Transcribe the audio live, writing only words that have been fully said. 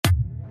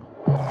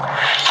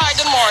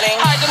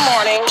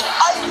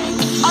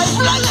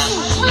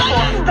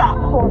Make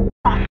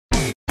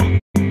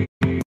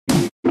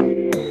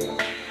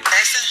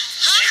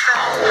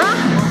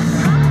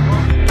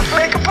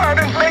a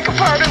pardon.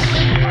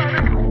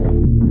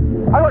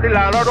 I got the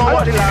landlord,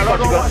 what you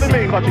got for me?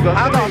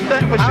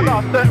 I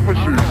got sent for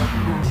shoes.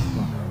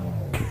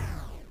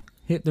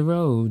 Hit the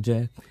road,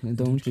 Jack, and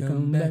don't you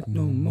come back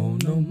no more.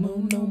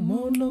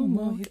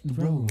 Hit the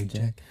road,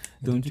 Jack,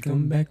 don't you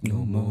come back no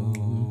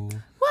more.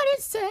 What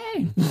is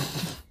say?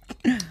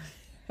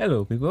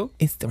 Hello, people.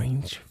 It's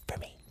strange for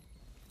me.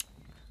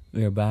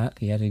 We're back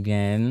yet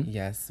again.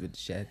 Yes, with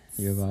sheds.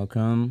 You're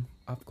welcome.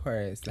 Of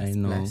course. I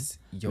know bless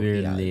your we're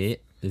ears.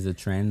 late. It's a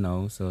trend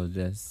now, so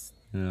just,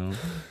 you know.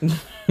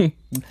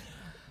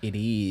 It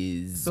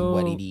is So-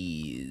 what it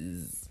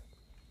is.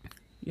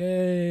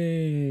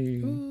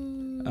 Yay.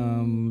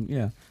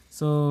 Yeah.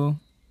 So,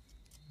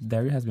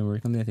 Derry has been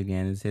working on it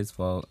again. It's his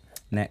fault.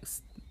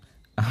 Next.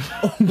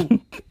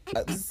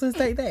 So it's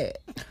like that.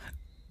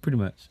 Pretty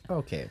much.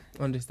 Okay,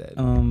 understood.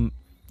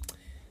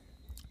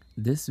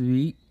 This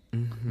week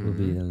will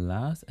be the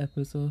last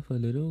episode for a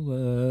little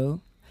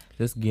while.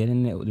 Just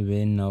getting it with the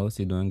way now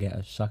so you don't get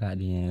a shock at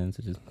the end.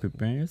 So just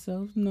prepare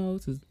yourself now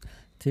to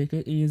take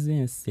it easy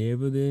and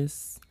savor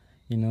this.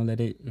 You know, let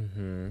it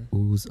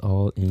ooze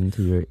all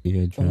into your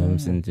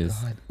eardrums and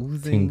just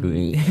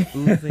tingling.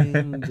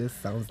 Oozing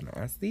just sounds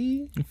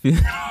nasty.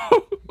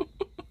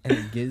 And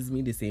it gives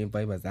me the same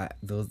vibe as that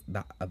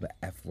other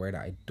F word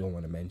that I don't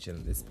want to mention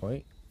at this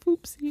point.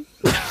 Oopsie.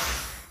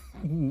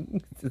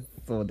 It's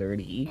so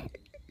dirty.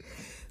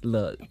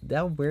 Look,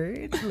 that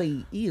word,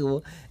 like,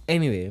 ew.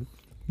 Anyway.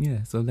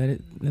 Yeah, so let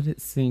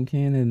it sink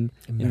in and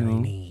you know,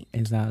 Marinate.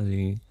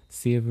 exactly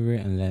savor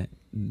it and let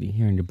the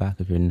hair in the back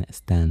of your neck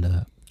stand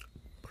up.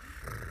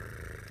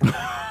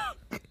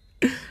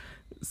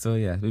 So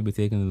yeah, we'll be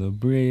taking a little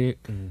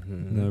break,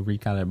 gonna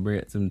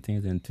recalibrate some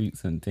things and tweak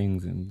some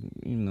things, and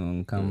you know,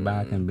 and come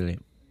back and be like,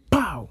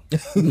 pow!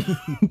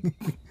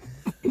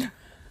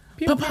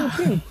 Pew, pew,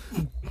 pew.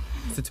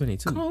 It's a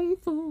 22. Kung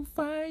Fu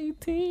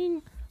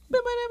fighting.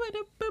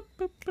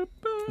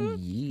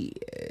 Yeah.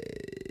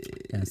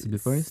 Yeah, so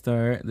before I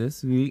start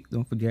this week,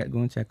 don't forget, go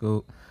and check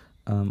out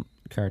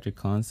Character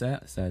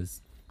Concepts,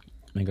 as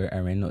my girl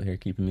Erin out here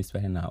keeping me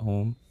sweating at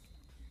home.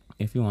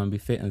 If you want to be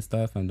fit and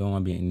stuff and don't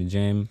want to be in the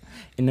gym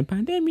in the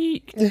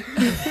pandemic,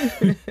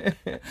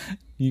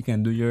 you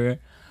can do your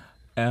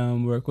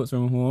workouts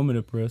from home with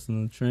a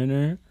personal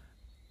trainer.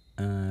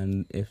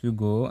 And if you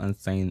go and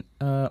sign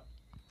up,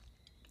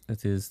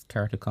 it is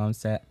Character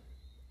Concept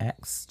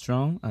X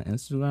Strong on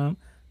Instagram.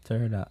 Tell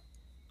her that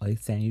I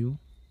send you,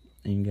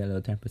 and you get a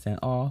little 10%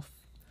 off.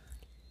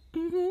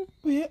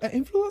 Wait,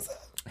 an influencer?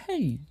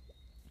 Hey,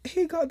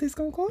 He got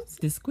discount codes?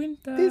 just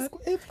Quinta.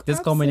 Just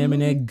Just call my name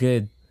in it.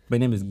 Good. My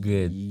name is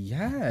Good.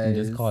 Yes. And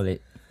just call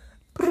it.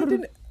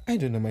 I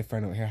don't know my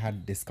friend out here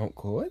had discount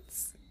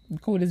codes. The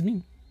code is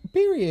me.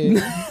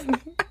 Period.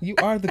 You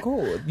are the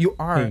code. You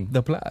are Hey.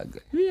 the plug.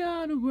 We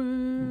are the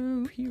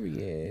world.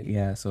 Period.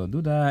 Yeah, so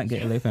do that. Get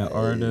your life in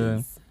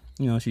order.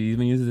 You know, she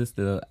even uses this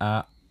little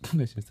app.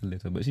 She's just a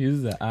little, but she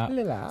uses the app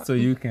Little app. so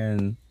you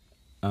can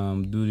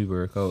do the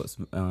workouts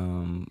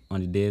on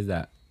the days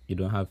that you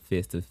don't have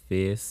face to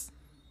face.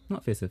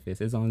 Not face to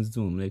face. It's on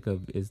Zoom. Like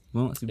it's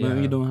when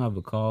you don't have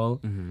a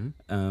call. You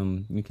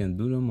can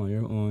do them on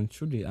your own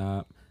through the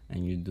app,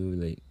 and you do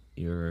like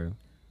your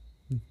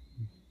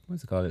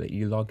what's it called? Like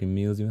you log in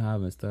meals you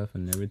have and stuff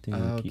and everything.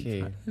 And keep Okay.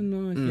 track, you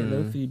know, get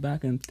little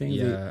feedback and things.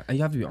 Yeah, and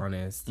you have to be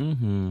honest.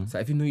 Mm-hmm. So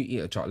if you know you eat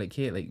a chocolate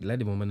cake, like let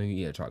the woman know you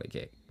eat a chocolate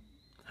cake.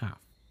 Half.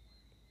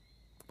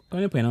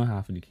 Only paying on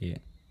half of the cake.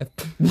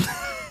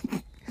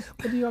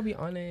 But you gotta be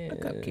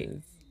honest.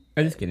 cupcake.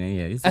 I'm just kidding.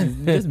 Yeah,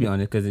 just be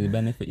honest because it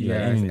benefit you. Yeah,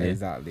 Anyway.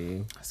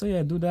 exactly. So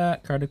yeah, do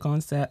that. Character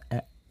Concept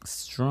X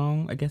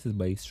Strong. I guess it's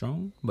by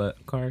Strong, but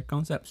Character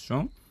Concept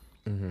Strong.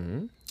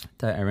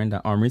 Tell Erin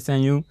that Armory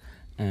send you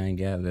and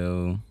get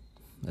a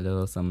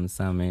little some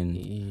salmon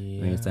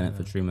when you sign up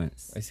for 3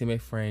 months. I see my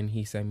friend.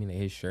 He sent me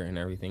his shirt and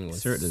everything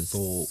was Shirt is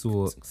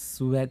so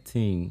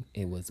sweating.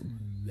 It was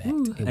wet.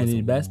 Ooh, It and was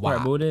the best part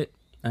wet. about it,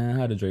 I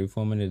had to drive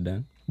 4 minutes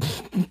done.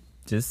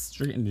 Just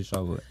straight in the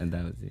shower, and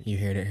that was it. You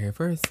heard it here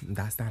first.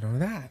 That's that on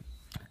that.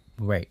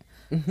 Right.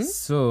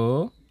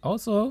 So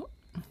also,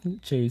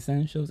 Cherry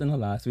Essentials in the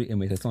last week, it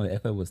made it sound like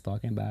if I was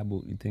talking about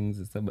the things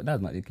and stuff, but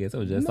that's not the case. I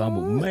was just talking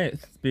about my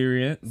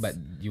experience. But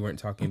you weren't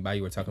talking about.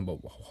 You were talking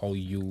about how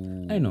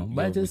you. I know,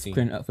 but I your just routine.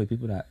 clearing up for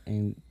people that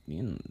ain't,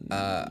 you know.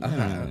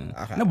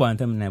 Okay. No, but I'm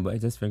telling you, but I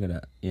just figured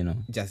that, you know,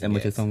 Just and in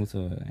with the case. song,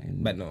 so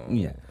But no.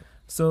 yeah.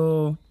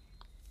 So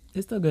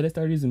it's still good. I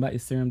started using back the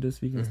serum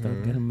this week and stuff,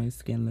 getting my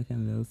skin looking a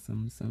little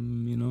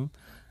some, you know.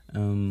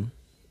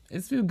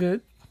 It's feel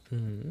good.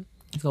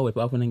 It's gonna wipe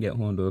off when I get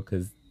home though,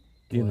 because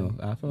you know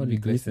after all the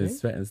grease and glistening?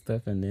 sweat and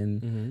stuff, and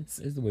then it's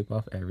to wipe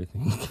off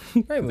everything.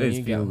 Right when It's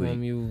you get feel home, like-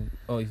 you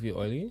if you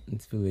oily,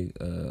 It's feel like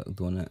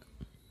donut.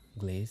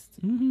 glazed.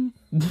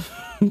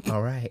 Mm-hmm.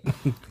 All right.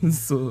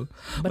 So,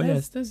 But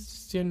yes, that's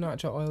just your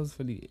natural oils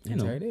for the You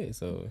know. entire day.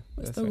 So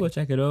but that's still fine. go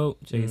check it out.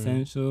 Check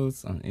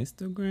Essentials on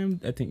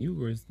Instagram. I think you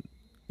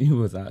You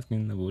was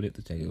asking about it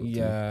to check it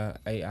out.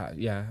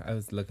 Yeah, I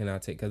was looking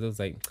at it because it was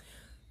like,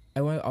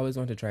 always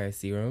want to try a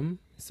serum.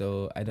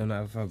 So I don't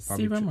know if I've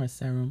probably Serum or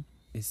serum?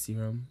 It's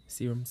serum.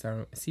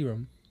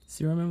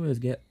 Serum always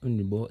get when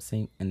the boat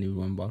sink and the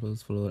rum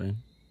bottles floating.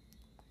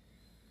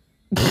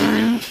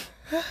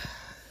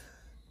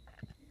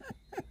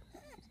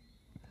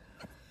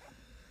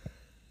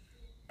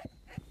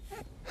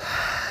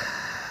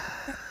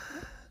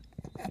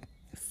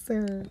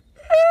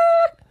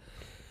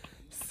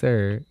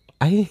 Sir,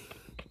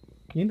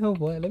 you know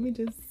what? Let me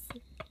just.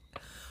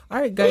 All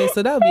right, guys.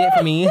 So that'll be it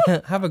for me.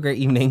 Have a great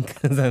evening.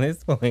 Because at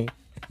this point,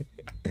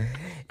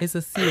 it's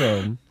a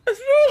serum.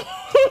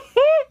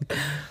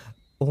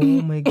 Oh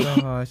my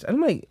gosh! I'm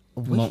like,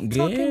 what you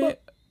talking about?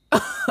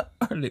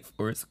 Or like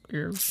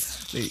Foursquare,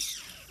 like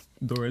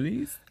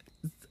Dorleys.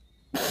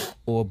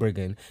 Or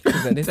Brigham.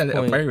 Because at this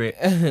point,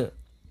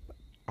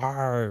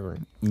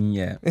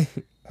 yeah.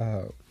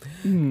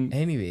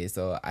 Anyway,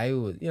 so I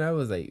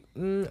was like,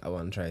 I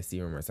want to try a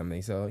serum or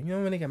something. So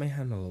when I get my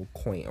hand on a little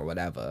coin or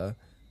whatever,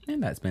 Ain't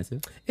that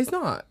expensive? it's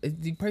not.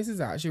 The prices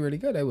are actually really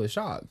good. I was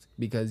shocked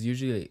because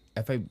usually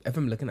if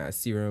I'm looking at a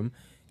serum,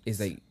 it's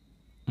like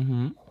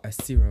a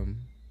serum.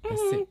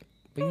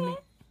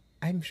 But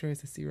I'm sure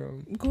it's a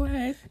serum. Go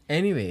ahead.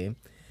 Anyway,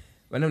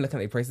 when I'm looking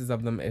at the prices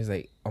of them, it's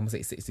like almost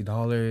like $60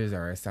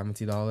 or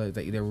 $70.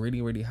 Like they're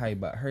really, really high,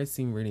 but hers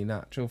seem really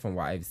natural from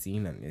what I've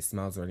seen, and it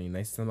smells really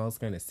nice. It smells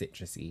kind of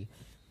citrusy.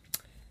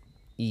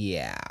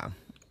 Yeah.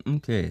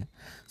 Okay,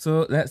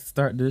 so let's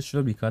start this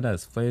show because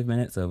that's 5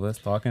 minutes of us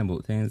talking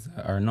about things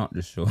that are not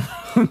the show.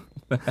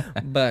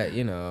 But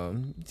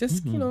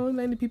just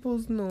letting the people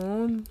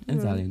know.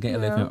 Exactly. Get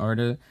your life in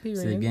order. So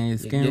you get your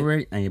skin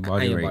right and your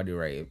body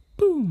right.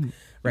 Boom.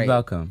 Right.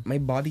 Welcome. My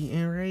body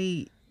ain't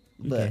right.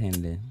 But get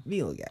in there.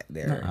 We'll get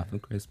there. Not after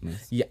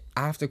Christmas. Yeah,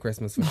 after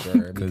Christmas for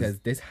sure. Because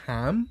this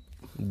ham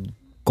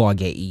gotta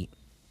get eat.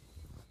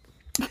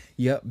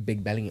 Yep,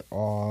 big belly and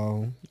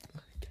all.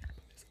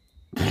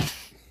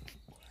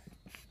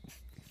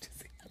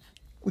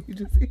 What you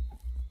just say?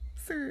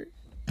 Sir.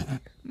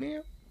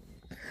 Ma'am.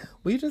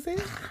 What you just say?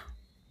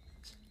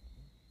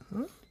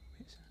 Huh?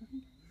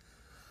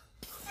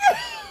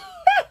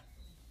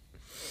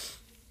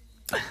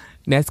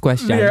 Next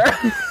question.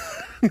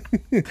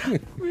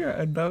 We are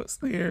adults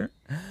here.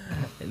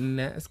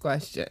 Next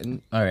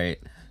question. All right.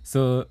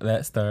 So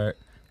let's start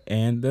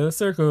in the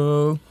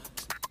circle.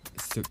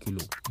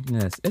 Circulo.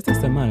 Yes, esta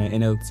semana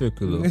en el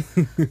círculo.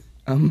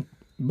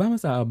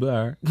 Vamos a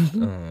hablar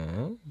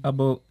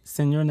about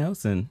Senor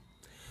Nelson.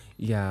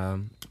 Yeah.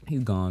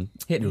 He's gone.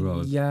 Hit the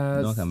road.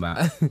 Yes. Don't come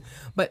back.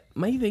 But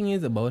my thing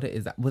is about it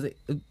is that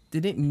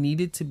did it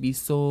needed to be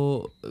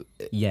so?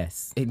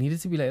 Yes. It needed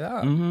to be like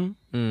that.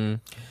 Mm-hmm. It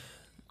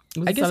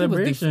was I a guess it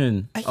was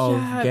celebration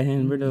of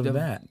getting rid of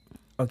that.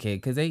 Okay,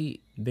 because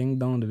Ding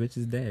dong, the bitch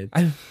is dead.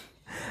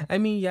 I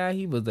mean, yeah,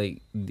 he was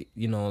like,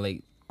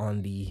 like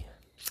on the,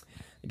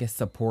 I guess,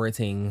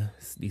 supporting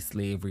the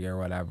slavery or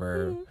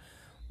whatever.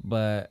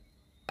 But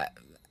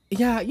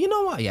yeah, you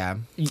know what? Yeah,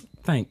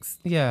 Thanks.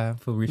 Yeah,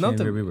 for reaching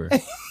where we were.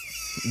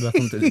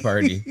 Welcome to the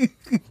party.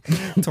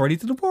 Party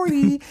to the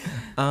party.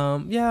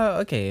 Yeah.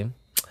 Okay.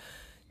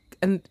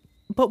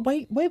 But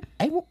why? But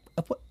I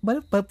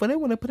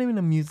want to put him in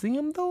a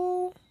museum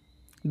though.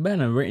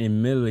 Better right in the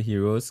middle of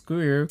Hero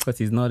Square because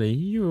he's not a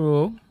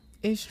hero.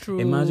 It's true.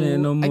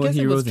 Imagine no more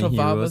heroes in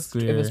Hero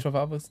Square. It was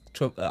Travava's.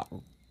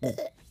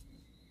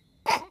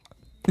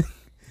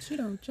 She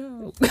don't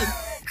joke.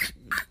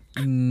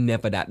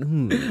 Never that.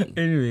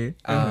 Anyway,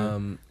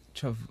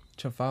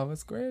 Trafalgar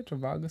Square,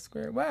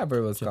 whatever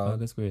it was called.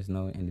 Trafalgar Square is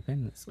now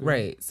Independence Square.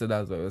 Right, so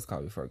that's what it was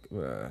called before.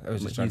 I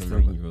was just trying to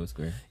remember. remember. Hero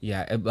Square.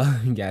 Yeah,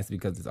 yes,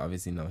 because it's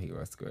obviously no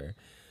Hero Square.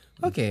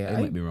 Okay, I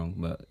might be wrong,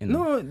 but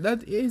no,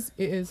 it is.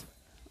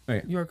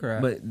 Right. You're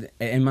correct. But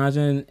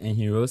imagine in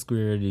Hero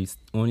Square, the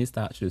only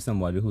statue of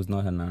somebody who's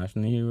not a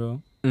national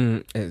hero.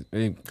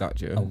 It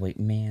got you. A white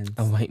man.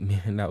 A white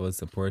man that was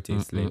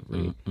supporting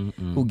slavery.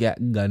 Who got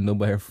gunned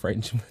by a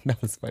Frenchman.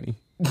 That was funny.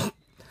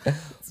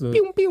 So,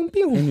 pew, pew,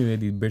 pew. Anyway,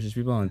 the British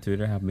people on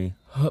Twitter have me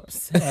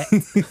upset.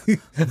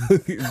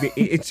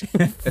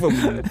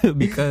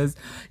 Because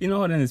you know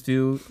how then it's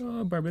feel,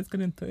 Barbados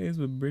cutting ties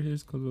with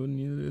British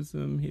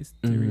colonialism,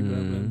 history,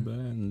 blah, blah, blah,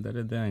 and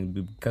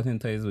da. Cutting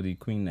ties with the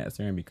Queen that's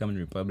and becoming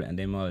Republic, and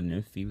them all in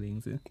their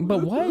feelings.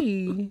 But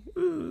why?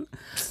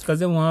 Because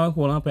they want to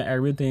hold up on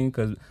everything,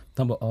 because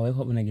talking about, I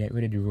hope when they get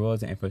rid of the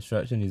roads and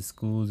infrastructure and the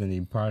schools and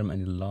the parliament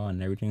and the law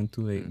and everything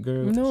too, like,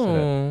 girl,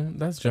 no,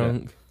 that's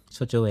junk.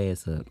 Shut your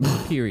ass up.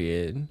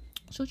 Period.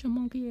 Shut your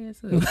monkey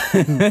ass up.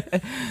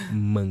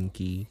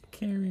 Monkey.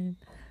 Karen.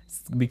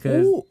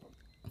 Because... Ooh.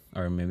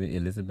 Or maybe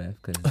Elizabeth,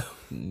 because,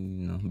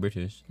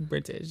 British.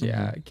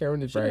 Yeah.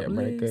 Karen is very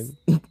American.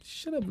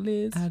 Shut up,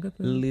 Liz.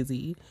 Agatha.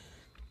 Lizzie.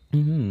 I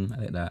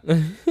like that.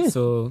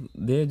 So,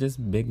 they're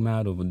just big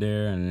mad over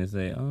there, and it's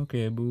like,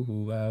 okay,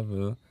 boo-hoo,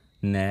 whatever.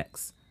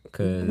 Next.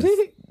 Because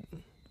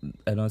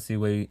I don't see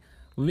why...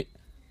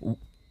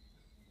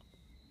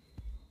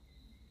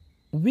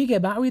 We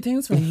get battery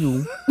things from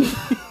you.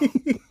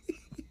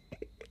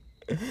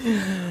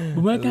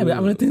 What can't be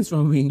having things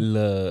from me?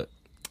 Look,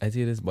 I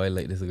see this boy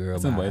like this girl.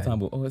 Somebody bad.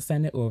 talking about, oh,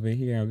 send it over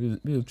here, and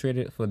we'll trade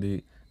it for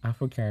the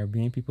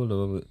Afro-Caribbean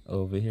people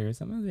over here or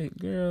something. I was like,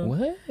 girl,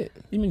 What?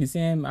 you mean the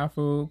same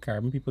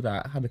Afro-Caribbean people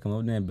that had to come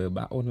over there and build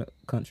back own the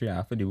country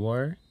after the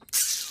war?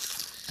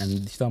 And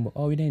she's talking about,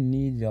 oh, we didn't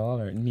need y'all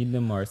or need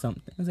them or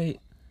something. I was like,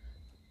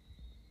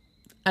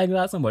 I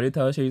glad somebody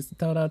tell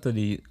that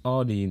to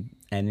all the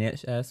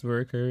NHS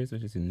workers,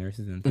 which is the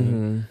nurses and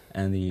things,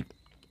 and the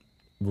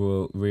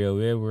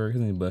railway workers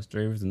and the bus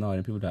drivers and all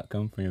the people that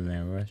come from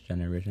the rush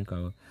generation.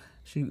 Cause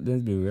she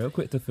let's be real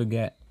quick to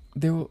forget.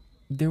 There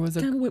was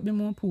a Can't whip me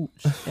more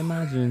pooch.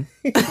 Imagine.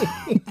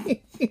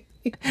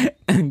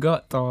 And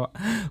God thought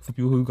for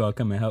people who gotta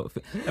come and help.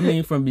 I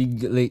mean,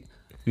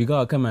 we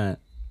gotta come and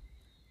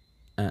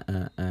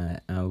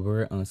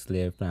work on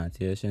slave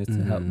plantations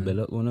to help build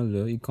up on a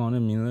little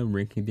economy, a little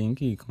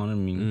rinky-dinky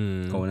economy.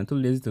 Going too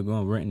lazy to go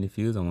and work in the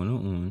fields on our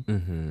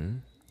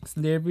own.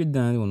 Slavery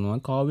done. When one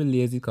call we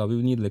lazy, cause we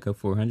need like a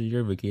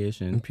 400-year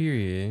vacation.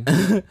 period.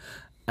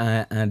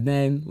 And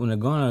then when they're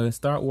gonna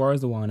start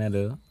wars with one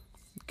another,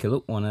 kill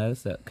up one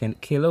another,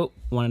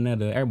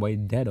 everybody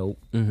dead out.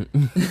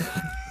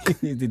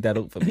 You did that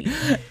up for me.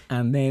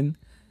 And then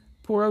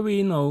poor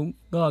we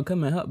God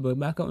come and help but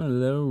back up in a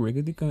little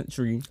rickety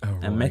country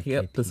and make it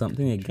up to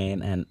something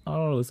again, and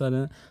all of a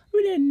sudden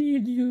we didn't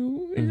need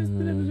you. We just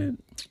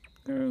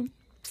girl.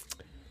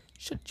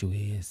 Shut your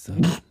ass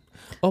up.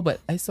 Oh, but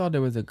I saw there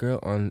was a girl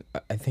on,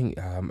 I think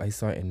I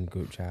saw it in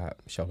group chat,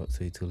 shout out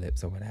to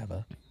Tulips or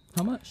whatever.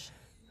 How much?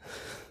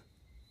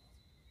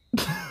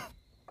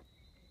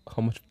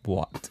 How much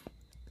what?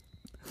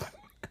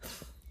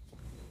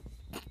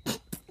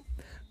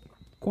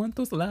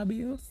 ¿Cuántos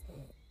labios?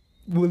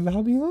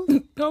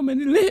 Labios? How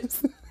many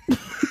lips?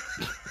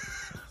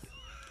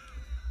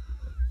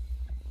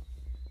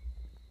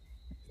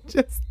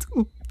 Just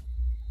 2.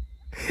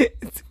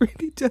 It's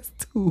really just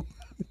 2.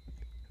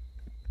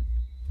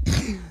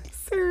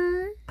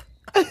 Sir.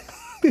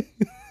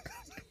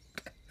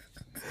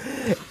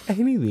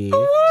 Anyway,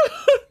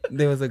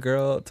 there was a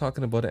girl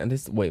talking about it, and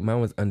this white man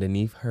was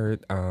underneath her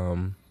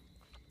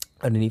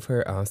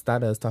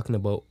status talking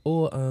about,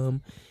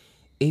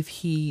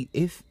 if we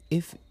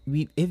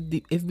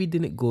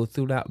didn't go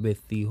through that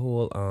with the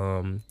whole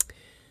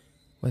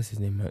what's his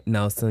name,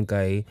 Nelson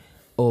guy,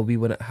 we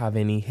wouldn't have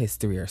any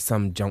history or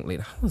some junk like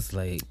that. I was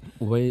like,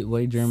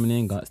 why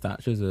Germany got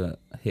statues of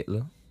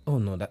Hitler? oh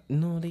no, they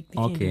can't do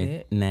Okay,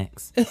 that.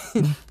 next.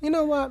 You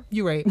know what?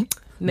 You're right.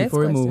 Next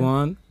Before we question. move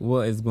on,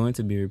 what is going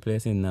to be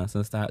replacing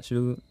Nelson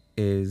statue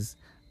is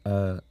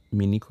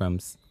mini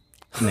crumbs.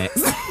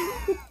 Next.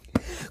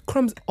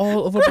 Crumbs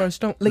all over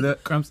Brushtown. Like,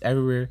 Look, crumbs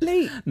everywhere.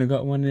 like, They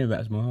got one in the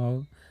Taj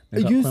Mahal. are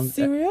you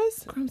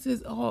serious? Crumbs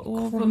is all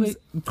over. Crumbs,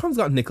 Crumbs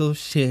got nickels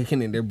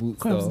shaking in their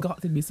boots. Crumbs though.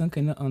 got to be some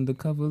kind of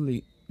undercover,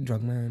 like,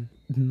 Drug man.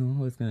 no,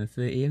 I was gonna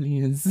say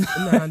aliens.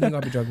 Nah, they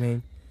gotta be drug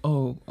man.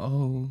 Oh.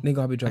 They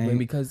gotta be drug man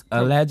because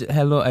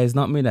Hello, it's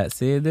not me that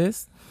say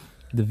this.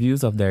 The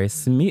views of Derek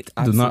Smith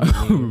do not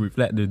Absolutely.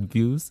 reflect the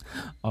views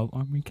of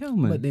Armin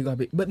Kelman. but they gotta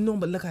be. But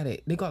look at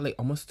it. They got like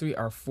almost 3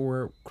 or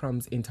 4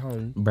 crumbs in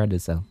town. Brother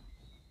cell.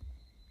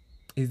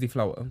 Is the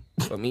flower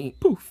for me?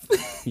 Poof.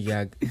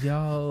 Yeah,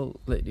 y'all.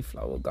 Like the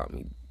flower got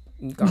me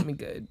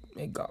good.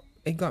 It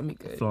got me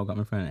good. Flo got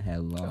my friend a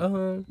hell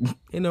lot.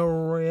 In a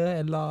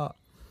real lot.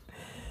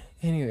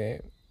 Anyway,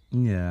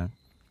 Yeah.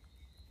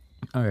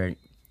 All right.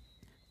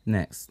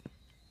 Next.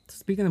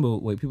 Speaking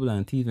about white people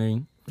on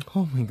TV,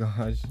 oh my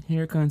gosh.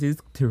 here comes these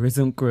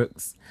tourism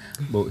crooks.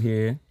 But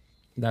here,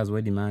 that's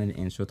what the man in the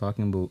intro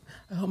talking about.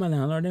 I hope my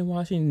landlord ain't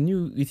watching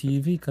new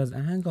TV because I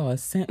ain't got a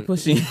cent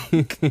pushing.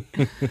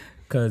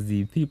 Because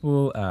the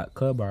people at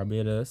Club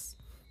Barbados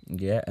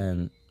get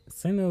and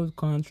sign a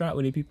contract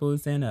with the people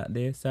saying that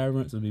their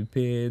servants will be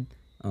paid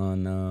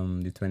on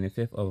the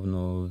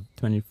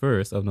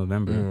 21st of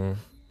November.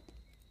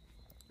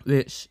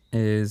 Which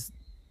is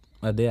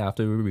a day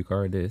after we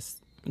record this.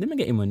 They ain't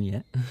getting money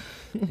yet.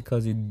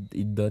 Because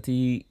it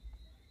dirty,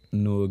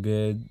 no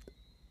good,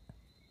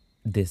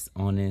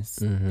 dishonest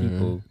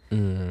people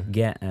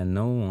get and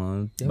no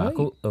one Yeah, back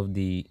right. out of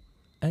the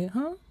I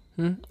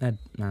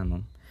don't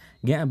know.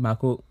 Getting back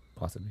out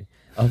possibly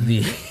of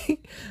the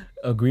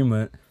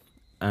agreement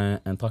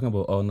and talking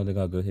about no they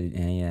gotta go to the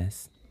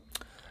NAS.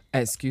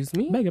 Excuse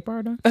me? Beg your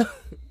pardon.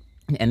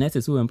 NAS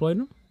is who employed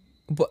them?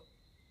 But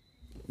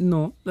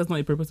No, that's not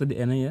the purpose of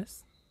the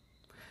NAS.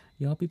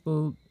 Y'all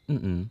people,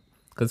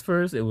 Because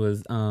first it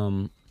was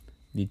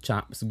the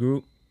Chaps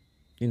group,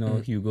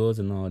 Hugo's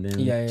and all them,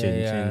 Yeah, Chin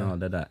yeah. and all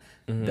that. That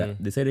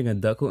they said they're gonna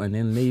duck out and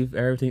then leave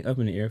everything up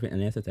in the air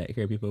and then to take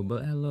care of people.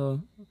 But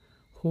hello,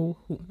 who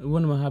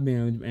one of them have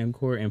been in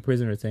court in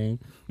prison or saying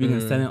we can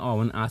sell in all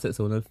one assets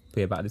so we'll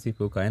pay back these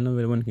people because I know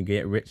everyone can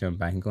get rich and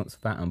bank accounts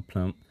fat and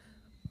plump.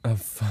 a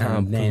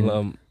And then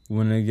plum.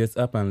 when it gets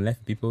up and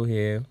left people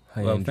here,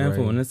 High well, and thankful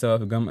dry. when itself,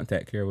 the government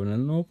take care of it.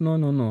 No,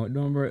 it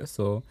don't work.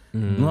 So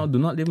do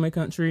not leave my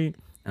country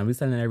and we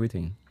selling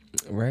everything.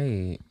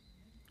 Right.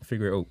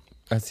 Figure it out.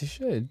 As you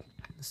should.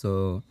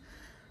 So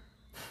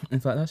In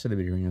fact, that should have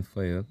been ringing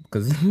fire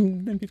because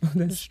them people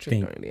that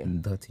Straight stink idea.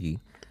 dirty.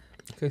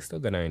 Okay, still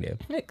good idea.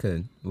 It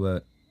could,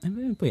 but I'm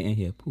gonna put it in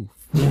here. Poof.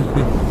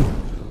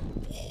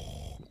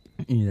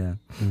 Yeah.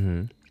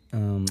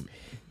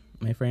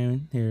 My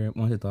friend here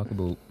wants to talk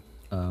about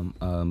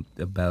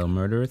about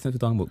murder since we're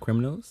talking about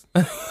criminals.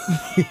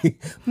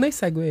 Nice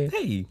segue.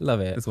 Hey,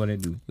 Love it. that's what I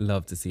do.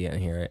 Love to see it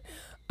and hear it.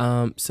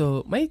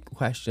 So my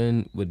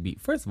question would be,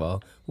 first of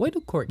all, why do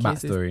court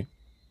cases... Backstory.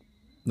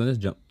 No, let's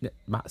jump. Yeah,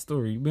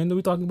 backstory. When are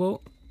we talking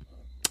about?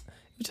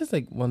 It's just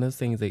like one of those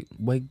things, like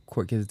why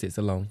court cases take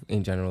so long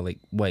in general, like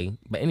why?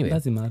 But anyway,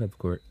 That's the matter of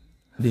court.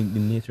 The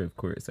nature of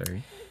court.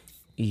 Sorry.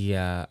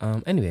 yeah.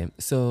 Anyway,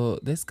 so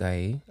this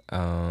guy,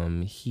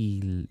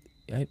 he,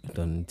 I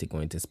don't need to go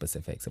into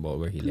specifics about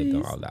where he lived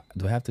and all that.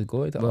 Do I have to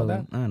go into all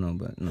that? I don't know,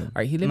 but no. All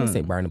right, he lived in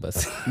St.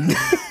 Barnabas.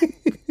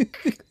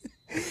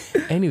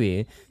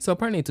 Anyway, so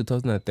apparently in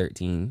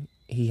 2013,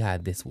 he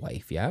had this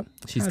wife. Yeah,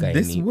 she's Had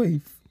this Guyanese.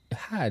 wife.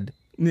 Had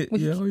Yeah,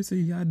 how you say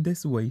you had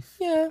this wife?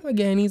 yeah, a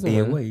Guyanese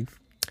A woman. wife.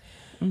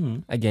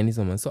 Mm-hmm. A Guyanese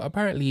woman. So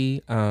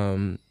apparently,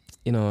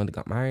 you know, they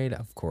got married,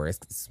 of course,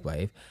 'cause it's his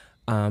wife.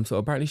 So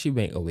apparently she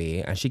went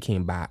away and she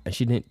came back and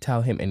she didn't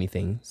tell him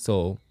anything.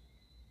 So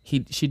she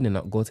did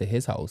not go to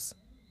his house.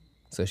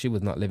 So she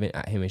was not living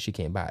at him when she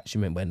came back. She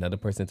went by another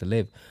person to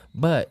live.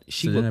 But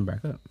she So then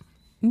back up.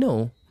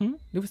 no,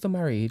 they were still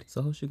married.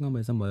 So how she gonna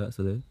by somebody else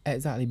to live?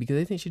 Exactly, because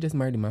I think she just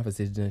married him off of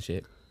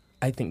citizenship.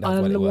 I think that's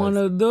what it was. one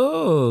of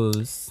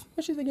those.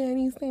 But she's a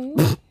Guyanese thing.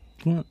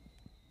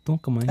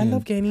 Don't come on I here.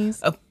 love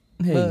Guyanese.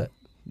 Hey, but-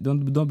 don't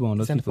be one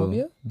of those people.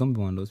 Xenophobia? Don't be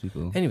one of those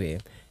people. Anyway,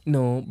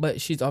 no, but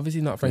she's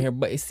obviously not from here.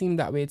 But it seemed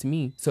that way to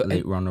me. So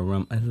Late Ronald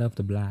Rum. I love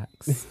the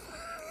blacks.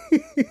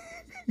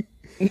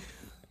 The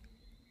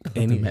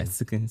Anyway.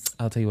 Mexicans.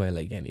 I'll tell you why I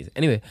like Guyanese.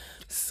 Anyway,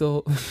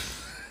 so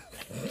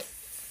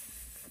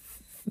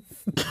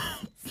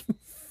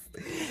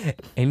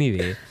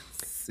anyway,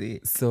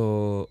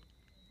 so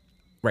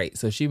right,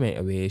 so she went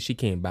away, she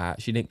came back,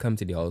 she didn't come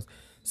to the house.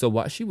 So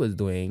what she was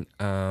doing,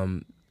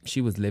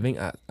 she was living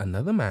at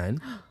another man.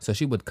 So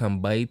she would come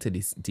by to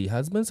the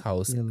husband's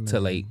house to,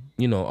 like,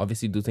 you know,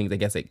 obviously do things, I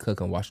guess, like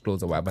cook and wash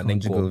clothes or whatever, and then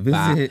go Conjugal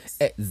back. visits.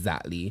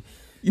 Exactly.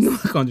 You know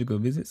what conjugal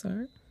visits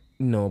are?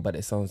 No, but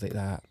it sounds like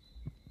that.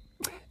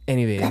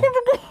 Anyway.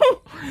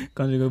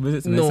 Conjugal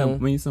visits. No.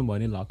 When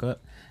somebody lock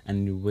up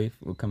and your wife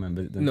will come and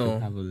visit them. No. to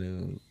have a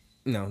little.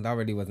 No, that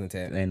really wasn't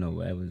it. I know,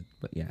 but I was.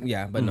 But yeah.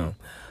 Yeah, but no.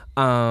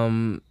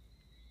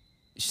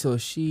 So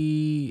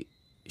she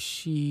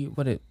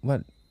what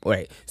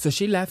right. So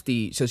she left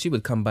so she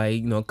would come by,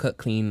 you know, cook,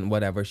 clean,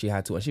 whatever she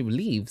had to, and she would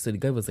leave. So the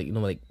guy was like, you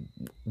know, like,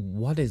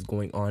 what is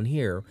going on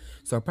here?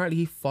 So apparently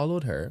he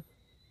followed her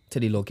to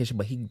the location,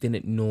 but he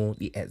didn't know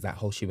the exact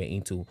house she went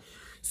into.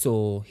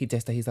 So he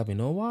tested himself, you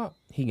know what?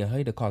 He can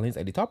hide the Collins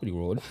at the top of the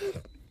road.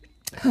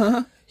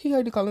 He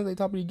heard the Collins at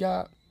the top of the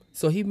gap.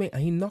 So he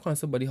knocked on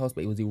somebody's house,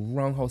 but it was the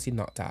wrong house he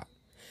knocked at.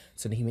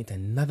 So then he went to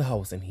another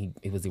house and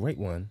it was the right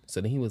one. So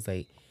then he was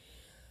like,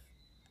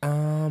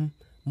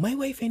 my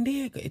wife in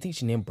there. I think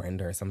she named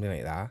Brenda or something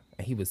like that.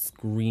 And he was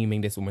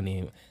screaming this woman's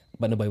name,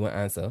 but nobody would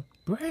answer.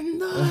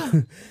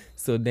 Brenda.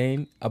 So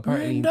then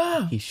apparently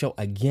Brenda! he shot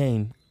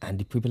again and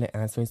the people ain't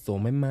answering. So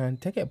my man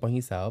took it upon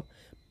himself,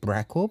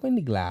 break open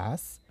the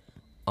glass,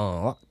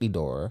 unlock the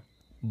door.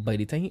 By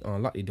the time he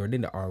unlocked the door,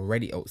 then they're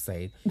already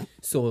outside.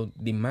 So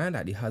the man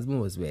that the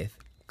husband was with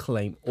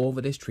climbed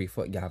over this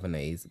 3-foot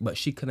galvanized, but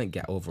she couldn't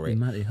get over The it.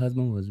 man the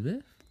husband was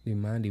with. The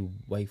man the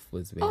wife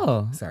was with.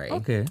 Oh, sorry.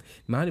 okay. The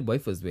man the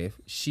wife was with.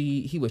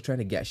 He was trying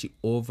to get she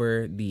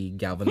over the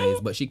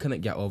galvanized, but she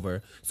couldn't get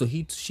over. So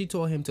she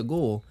told him to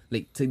go,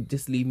 like, to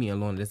just leave me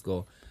alone. Let's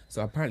go.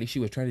 So apparently she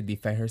was trying to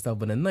defend herself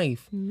with a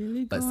knife.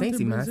 But since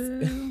the man,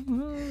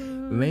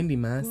 when the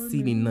man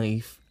see the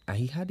knife and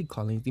he had the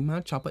Collins, the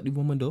man chop at the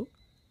woman though.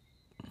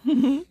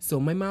 So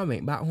my man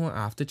went back home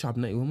after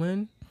chopping at the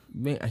woman.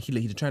 And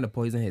he trying to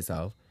poison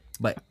himself,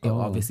 but it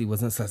obviously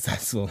wasn't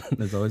successful.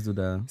 Let's always do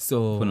that.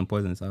 So Put him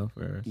poison himself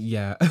first.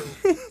 yeah.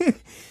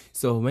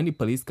 So when the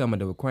police come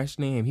and they were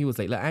questioning him, he was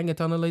like, "Look, I ain't gonna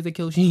tell no lies to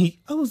kill she."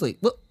 I was like,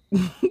 "What?"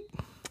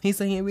 He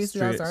said he ain't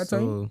wasted our Straight time.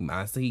 so-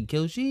 Man said he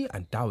killed she,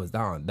 and that was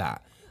that on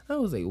that. I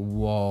was like,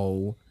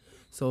 "Whoa."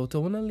 So to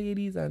one of the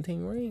ladies and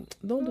thing, right?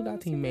 Don't do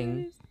that thing,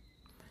 man.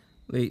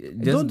 Like,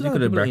 Don't just do you that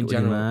could have to people back in with you,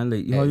 general. man.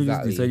 Like, how you just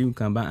Exactly. decide you can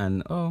come back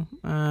and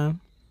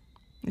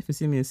if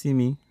you see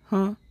me,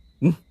 huh?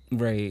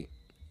 Right.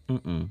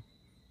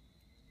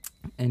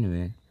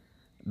 Anyway,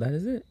 that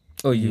is it.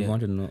 Oh, you Yeah.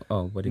 wanted to know?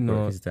 Oh, what the No.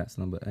 court case that's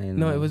number?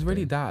 No, it was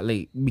really that,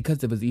 like, because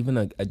there was even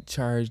a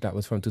charge that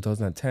was from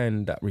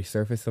 2010 that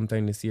resurfaced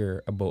sometime this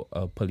year about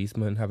a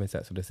policeman having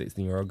sex with a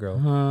 16-year-old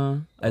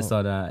girl. I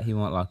saw that he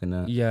wasn't locking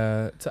up.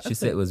 Yeah. So She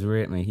said it was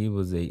rape, man. He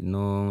was like,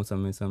 no,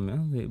 something. I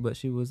was like, but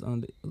she was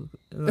on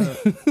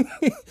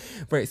the.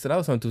 Right, so that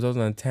was from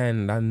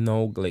 2010. That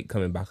now, like,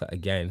 coming back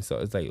again. So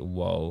it's like,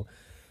 whoa.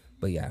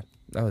 But yeah,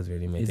 that was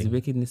really It's amazing.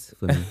 wickedness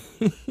for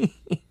me.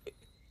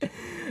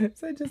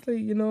 So just like,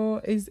 you know,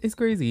 it's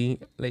crazy.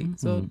 Like,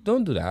 so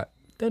don't do that.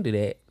 Don't do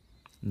that.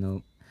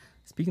 No.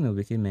 Speaking of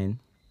wicked men,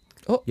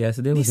 Oh,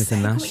 yesterday was this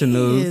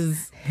International.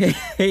 segues.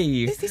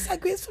 Hey, Is this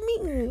segues for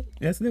me?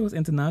 yesterday was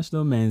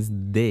International Men's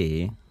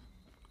Day.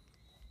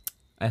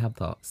 I have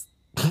thoughts.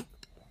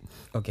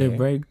 Okay. They're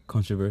very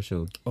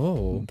controversial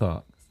Oh.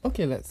 thoughts.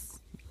 Okay, let's.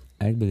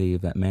 I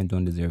believe that men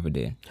don't deserve a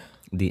day.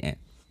 The end.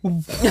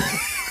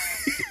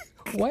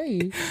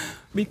 Why?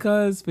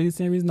 Because for the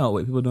same reason,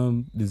 white people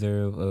don't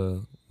deserve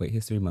a White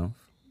History Month.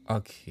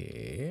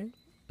 Okay.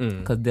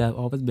 Because they have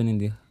always been in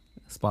the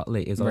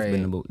spotlight. It's always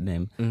been Right. about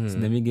them. Mhm. So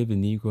then we give the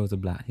Negroes a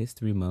Black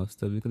History Month.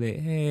 So we could like,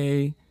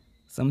 hey,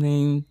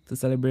 something to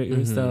celebrate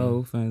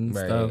yourself and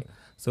Right. stuff.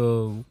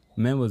 So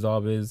men was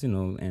always,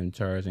 in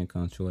charge and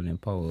control and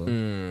power.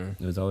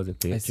 It was always a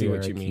patriarchy. I see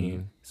what you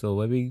mean. So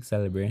what we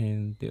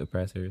celebrating the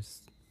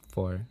oppressors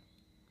for?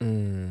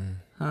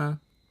 Huh?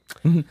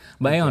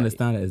 But I Yeah.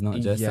 understand that it's not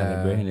just Yeah.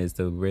 celebrating, it's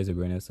to raise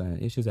awareness on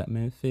issues that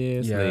men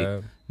face,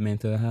 like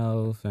mental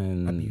health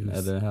and Abuse.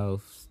 other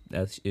health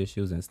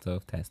issues and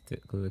stuff,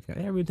 testicle,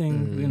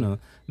 everything,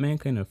 men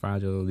kind of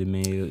fragile. The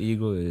male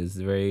ego is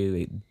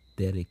very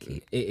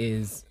delicate. It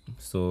is.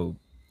 So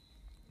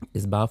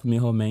it's bad for me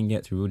how men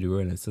get to rule the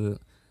world. It's so,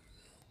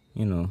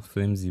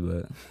 flimsy,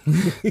 but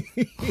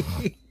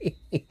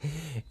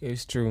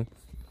It's true.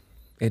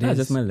 It that's is.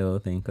 just my little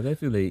thing. Because I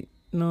feel like,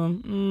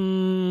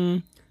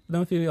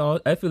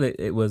 I feel like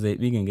it was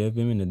we can give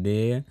women a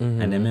day,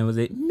 and then men was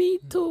like, me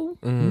too,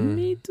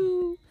 me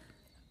too.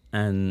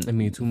 And The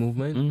Me Too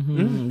movement.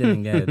 they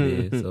didn't get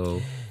it,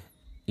 so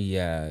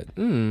Yeah.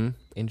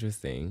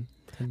 Interesting.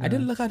 I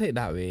didn't look at it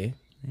that way.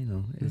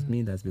 it's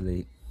me that's be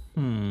like,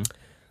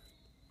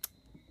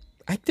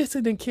 I just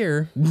didn't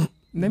care.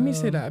 Let me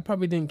say that. I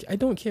probably didn't. I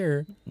don't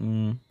care.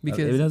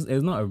 because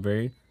it's not a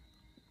very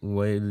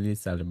widely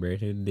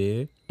celebrated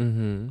day,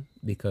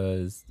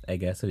 because I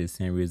guess for the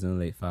same reason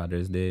like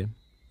Father's Day,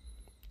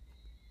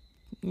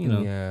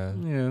 Yeah.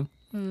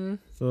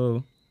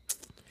 So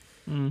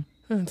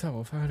On top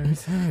of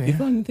fathers. the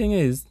funny thing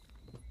is,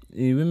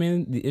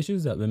 the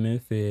issues that women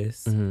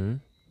face,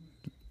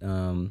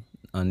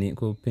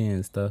 unequal pay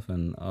and stuff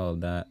and all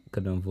that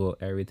could involve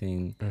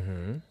everything,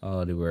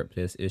 all the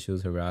workplace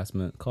issues,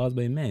 harassment caused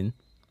by men,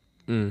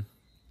 and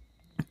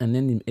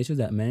then the issues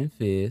that men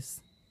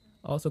face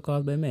also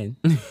caused by men.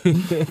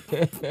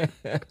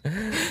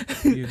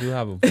 You do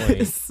have a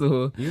point.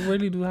 So You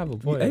really do have a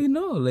point. I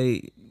know,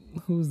 like,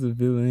 who's the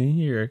villain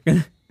here?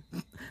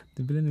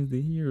 The villain is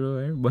the hero.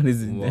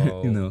 Everybody's,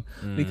 Whoa.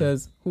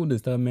 because who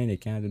does tell men they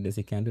can't do this,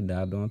 they can't do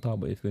that, don't talk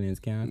about your feelings,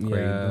 can't cry,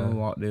 Yeah. don't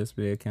walk this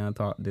way, can't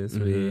talk this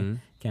way,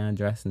 can't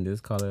dress in this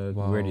color,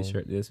 wear the Wow.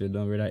 shirt this way,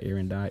 don't wear that ear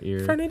and that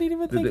ear. Friend, I didn't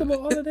even think about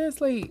all of this.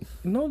 Like,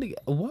 no,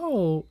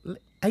 wow.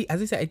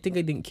 As I said, I think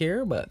I didn't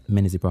care, but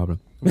Men is the problem.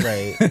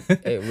 right,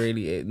 it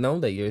really is. Now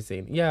that you're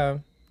saying, yeah,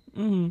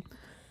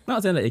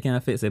 Not saying that you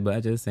can't fix it, but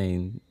I'm just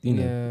saying,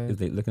 Yeah.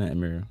 it's like looking at a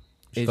mirror.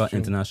 It's It's called true.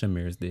 International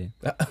Mirrors Day.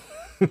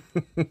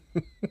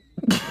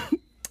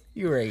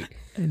 you're right.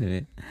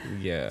 Anyway,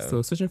 Yeah.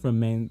 so switching from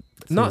men.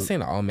 Not so- saying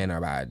that all men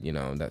are bad.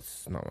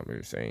 That's not what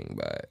we're saying.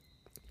 But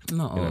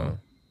Not you all. know,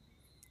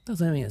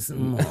 Doesn't mean it's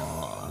more.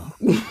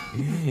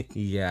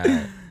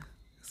 yeah.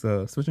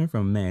 So switching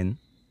from men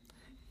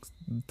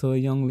to a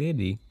young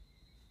lady.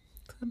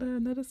 Ta-da,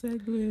 another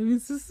segue. We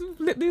just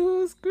flip the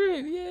whole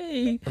script.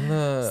 Yay!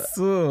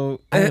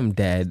 So I am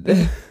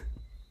dead.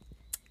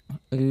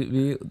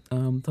 we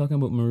talking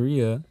about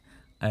Maria.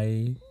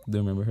 I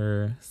don't remember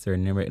her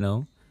surname right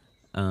now.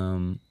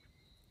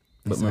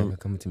 It's not even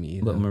coming to me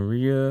either. But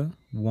Maria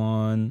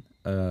won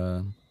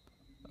a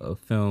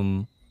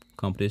film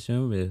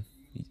competition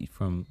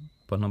from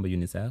Portnumber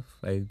UNICEF.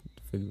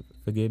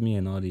 Forgive me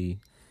and all the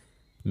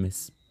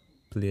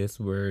misplaced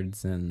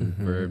words and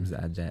verbs,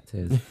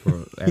 adjectives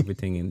for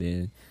everything in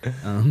there.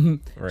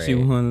 Right. She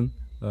won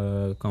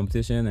a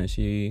competition and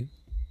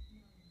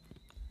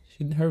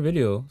her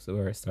video,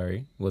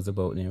 was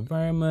about the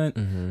environment,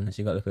 and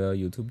she got a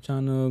YouTube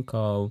channel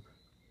called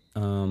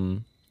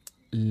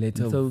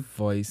Little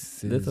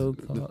Voices. Little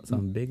Thoughts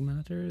on Big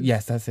Matters.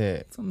 Yes, that's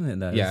it. Something like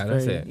that. Yeah, It's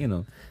that's very, it.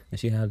 and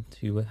she had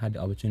the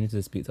opportunity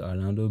to speak to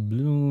Orlando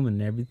Bloom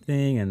and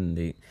everything, and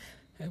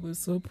I was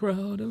so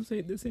proud. I was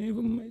like, this ain't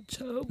even my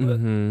child, but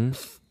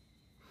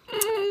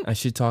And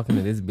she talking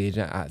to this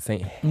Bajan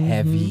accent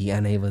heavy,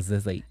 and it was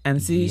just like,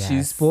 and see, she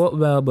yes. spoke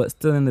well, but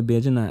still in the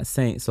Bajan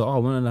accent. So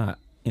one of that,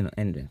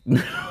 ending.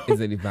 Is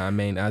it the van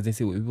man? I didn't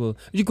see what people.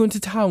 You going to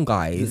town,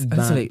 guys? It's I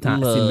was van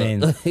taxi look,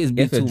 man. It's If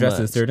been it's too dressed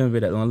a much. certain way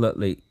that don't look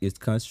like it's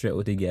come straight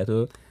with the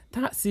ghetto,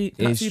 taxi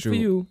It's for true.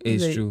 you.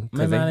 It's Like, true. My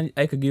 'Cause man,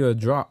 I could give you a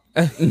drop.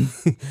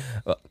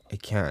 Well, I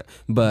can't.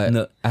 But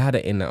No. I had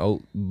it in and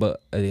out.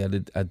 But the other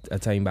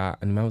time back,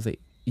 and the man was like,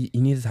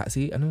 "You need a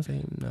taxi?" And I was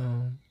like,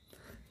 "No."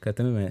 Cause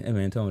I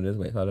went told me this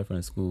white fella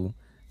from school,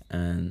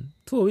 and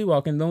we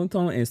walking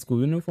downtown in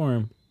school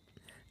uniform,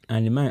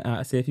 and the man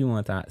asked if you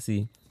want a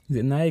taxi. He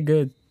said, "Nah, you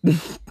good."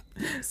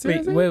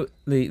 Seriously?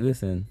 Wait,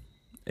 listen,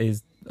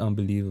 it's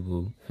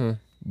unbelievable.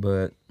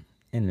 But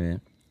anyway,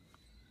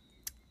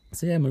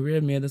 so yeah,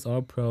 Maria made us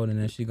all proud, and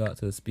then she got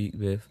to speak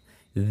with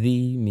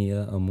the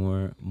Mia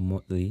Amor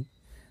Motley,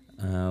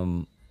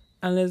 and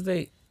it's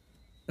like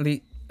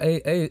like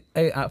I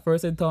at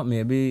first I thought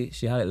maybe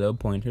she had like, little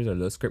pointers or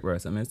little script or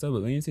something and stuff,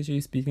 but when you see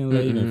she's speaking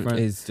live in front,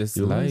 it's just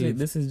you realize, live. like,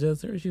 this is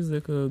just her. She's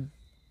like a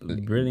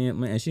brilliant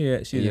man, and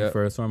she's the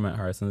first one at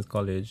Harrison's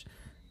College.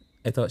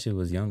 I thought she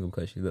was younger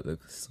because she looked like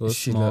so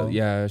small.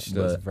 She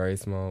looks very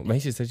small. When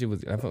she said she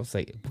was, I was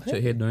like, what?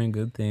 She here doing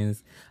good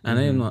things, and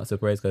I'm not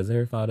surprised because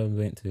her father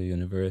went to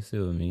university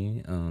with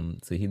me.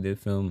 So he did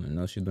film, and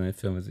now she's doing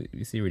film.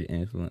 You see where the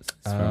influence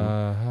is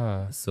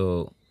from.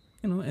 So,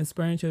 you know,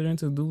 inspiring children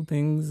to do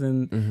things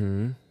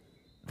and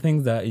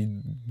things that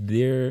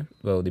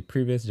the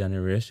previous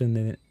generation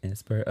didn't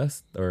inspire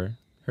us or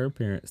her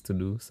parents to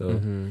do. So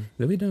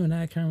if we doing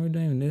that, can we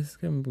doing this?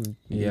 Can be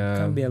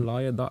a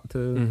lawyer,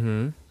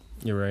 doctor.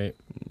 You're right.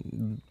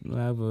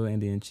 Have an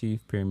Indian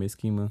chief, pyramid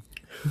schema.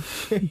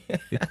 True.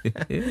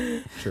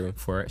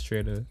 Forex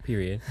trader.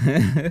 Period.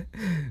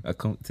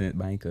 Accountant,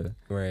 banker.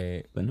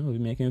 Right. But no, we're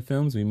making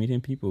films, we're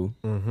meeting people.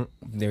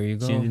 There you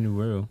go. Changing the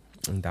world.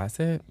 And that's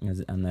it.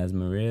 And as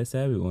Maria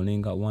said, we only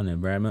got one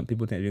environment.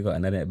 People think we got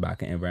another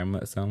back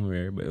environment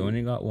somewhere, but we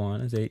only got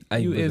one. I say,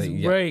 you is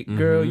right,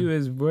 girl. You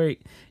is right.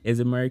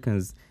 It's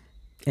Americans.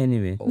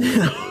 Anyway.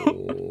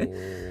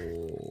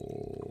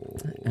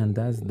 And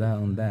that's that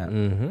on that.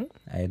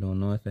 I don't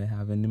know if I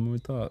have any more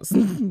thoughts.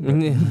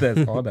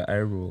 That's all that I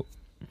wrote.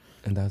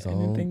 And that's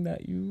all. Anything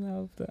that you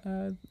have to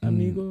add,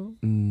 amigo?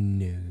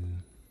 No.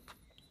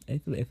 I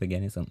feel like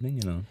forgetting something,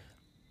 you know.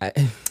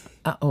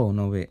 Oh,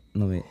 no, wait.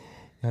 You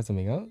had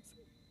something else?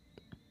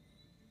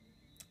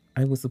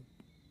 There was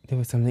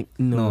something.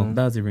 No,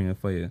 that was the Ring of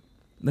Fire.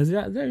 Is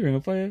that Ring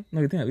of Fire?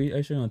 No, I think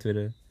I showed on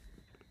Twitter.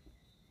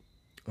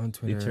 On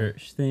Twitter? The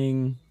church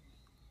thing.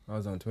 I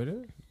was on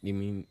Twitter? You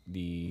mean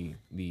the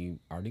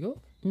article?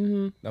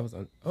 That was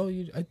on. Oh,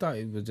 I thought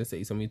it was just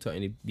somebody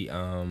talking the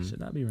Should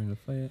that be Ring of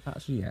Fire?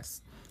 Actually,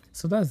 yes.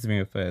 So that's the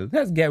Ring of Fire.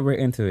 Let's get right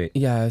into it.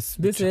 Yes.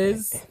 This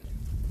is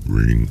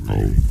Ring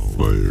of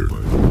Fire.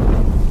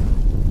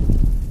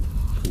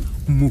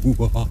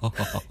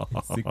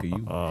 Sick of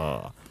you.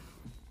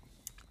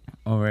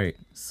 All right.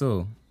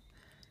 So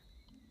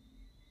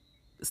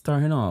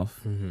starting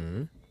off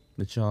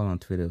with y'all on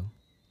Twitter.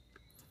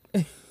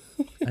 I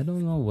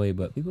don't know why,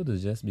 but people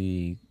just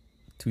be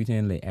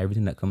tweeting like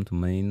everything that come to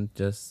mind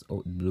just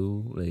out the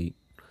blue. Like,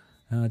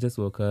 I just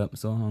woke up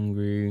so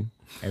hungry.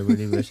 I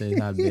really wish I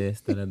had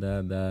this. Like,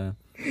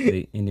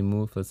 in the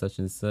mood for such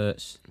and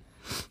such.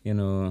 You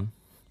know.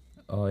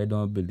 Oh, I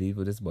don't believe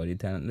with this body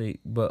talent. Like,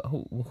 but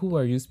who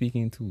are you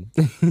speaking to?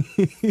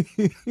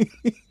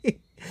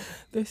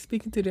 They're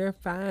speaking to their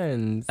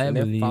fans and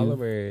their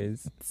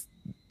followers.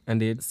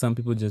 And some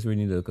people just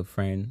really need a good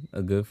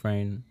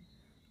friend.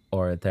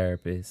 Or a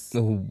therapist.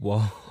 Oh,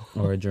 wow.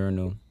 Or a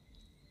journal.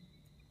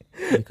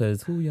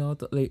 Because who y'all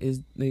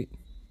is like,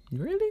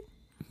 really?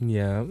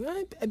 Yeah,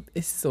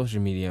 it's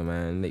social media,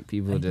 man. Like,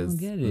 people just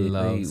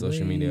love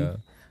social media.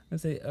 I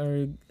say,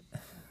 or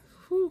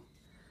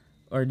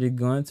they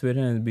go on Twitter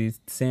and be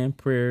saying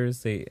prayers,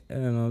 say, I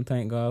don't know,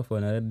 thank God for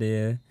another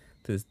day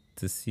to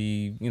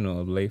see, you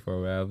know, life or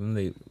whatever.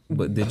 Like,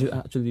 but did you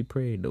actually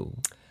pray though?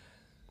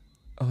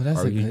 Oh,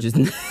 that's or you just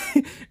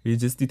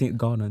think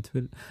God on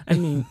Twitter. I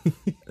mean,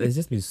 it's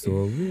just be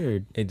so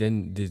weird. And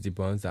then there's the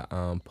ones that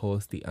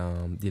post the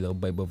little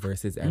Bible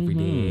verses every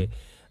day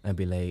and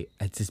be like,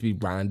 I just be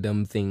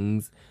random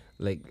things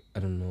like, I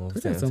don't know.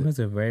 Sometimes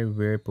a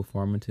very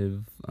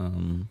performative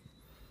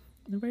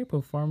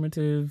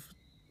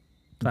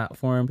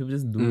platform. People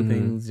just do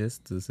things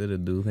just to sort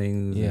of do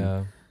things. Yeah.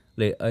 And,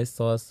 like, I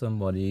saw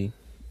an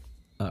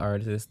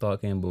artist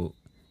talking about,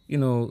 you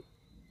know,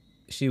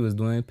 she was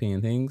doing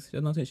paintings.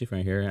 I don't think she's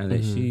from here. And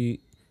like, she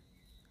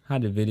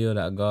had a video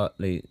that got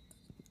like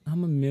how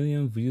many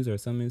million views or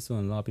something. So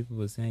a lot of people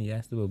were saying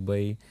yes to a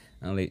buy.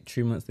 And like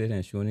 3 months later,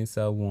 and she only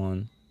sell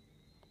one.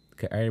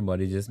 Cause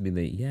everybody just be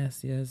like,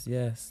 yes. A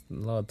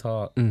lot of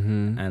talk.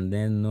 And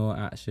then no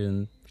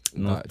action.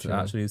 Not to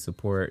actually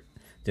support.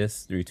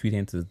 Just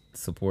retweeting to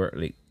support.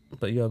 Like,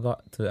 but you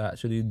got to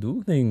actually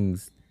do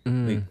things.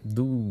 Like,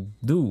 do.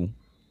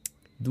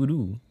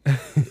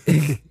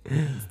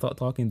 Stop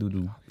talking,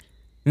 do.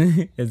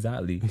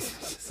 Exactly.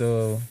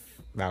 So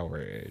that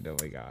word, oh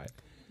my God.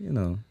 You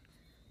know.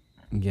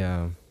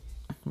 Yeah.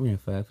 We're in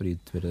fire for the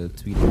Twitter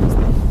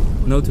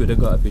tweeters. No, Twitter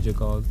got a feature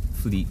called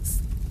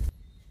Fleets.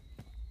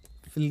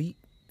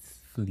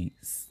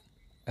 Fleets.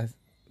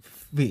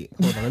 Wait,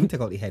 hold on, let me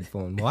take out the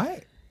headphone.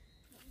 What?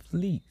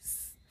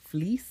 Fleets.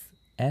 Fleece?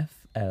 FLEETS.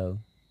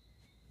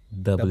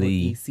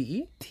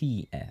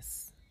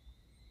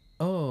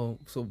 Oh,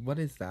 so what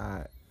is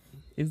that?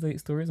 It's like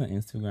stories on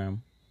Instagram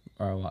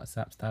or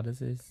WhatsApp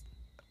statuses.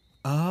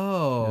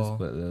 Oh. Just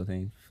put a little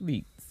thing.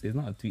 Fleets. It's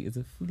not a tweet, it's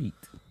a fleet.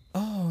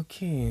 Oh,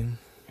 okay.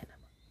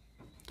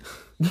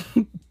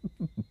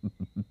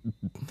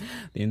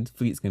 Then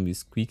fleets can be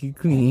squeaky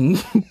clean.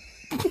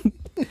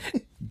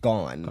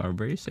 Gone. Or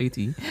very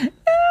shady.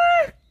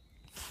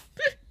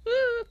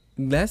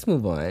 Let's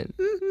move on.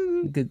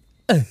 Good.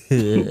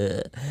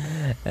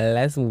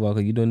 Let's move on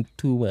because you're doing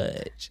too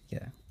much.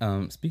 Yeah.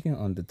 Speaking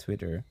on the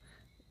Twitter,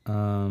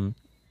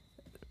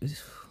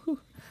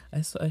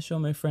 I showed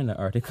my friend an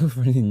article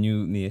from the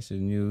New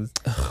Nation News.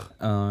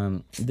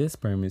 This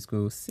primary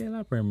school,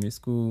 Sailor Primary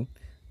School.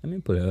 Let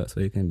me put it up so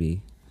it can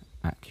be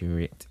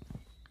accurate.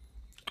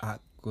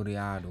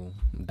 Accuriado.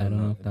 I don't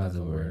know if that's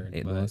a word.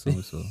 It does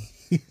also.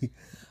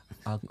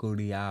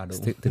 Accuriado.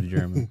 Stick to the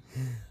German.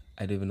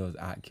 I didn't even know it was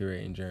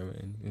accurate in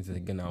German. It's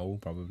like genau,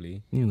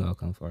 probably. You know,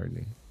 come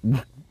forward.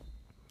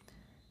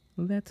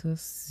 Let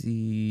us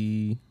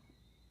see.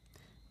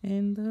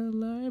 In the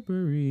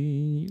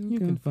library, you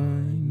can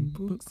find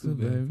books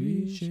of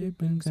every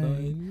shape and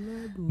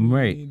kind.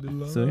 Right.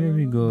 So here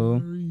we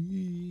go.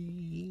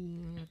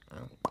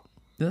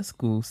 The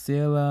school,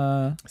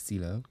 Sailor. Sea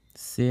love.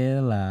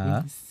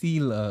 Sailor. Sea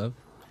love.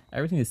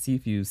 Everything is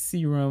seafood.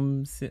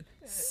 Serum.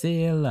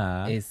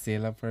 Sailor. Is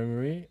Sailor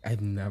Primary?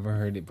 I've never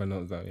heard it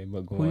pronounced that way,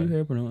 but go Who you on.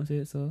 heard pronounce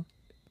it, so?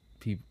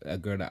 A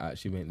girl that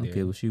actually went there.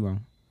 Okay, well, she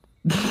wrong.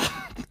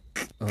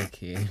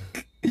 Okay.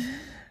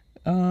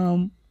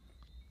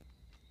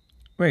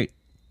 Right.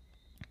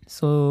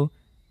 So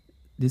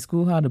the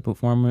school had a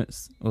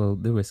performance. Well,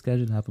 they were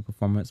scheduled to have a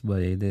performance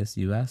by this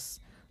U.S.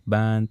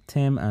 band,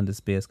 Tim and the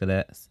Space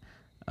Cadets,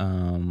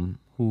 who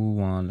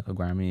won like a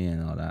Grammy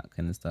and all that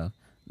kind of stuff.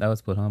 That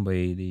was put on by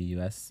the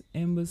U.S.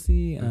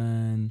 Embassy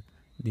and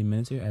the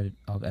Ministry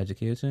of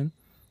Education.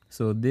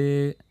 So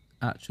they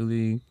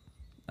actually,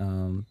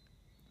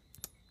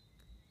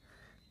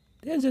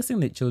 they're just sing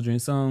like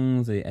children's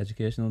songs, like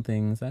educational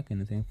things, that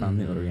kind of thing,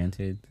 family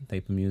oriented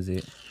type of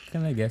music.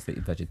 Kind of guess like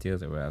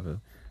VeggieTales or whatever.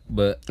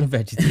 But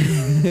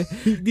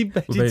VeggieTales. The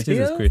VeggieTales is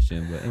VeggieTales?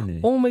 Christian, but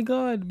anyway. Oh my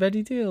god,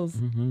 VeggieTales.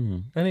 Mm-hmm.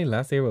 I need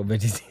last year about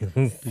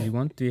VeggieTales. Do you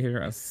want to hear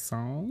a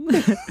song?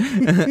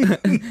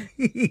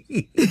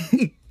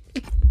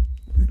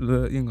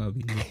 Look, you're gonna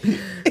be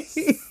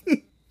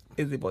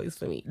Is the voice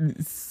for me?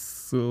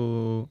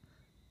 so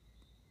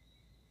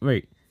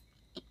right.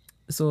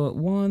 So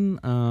one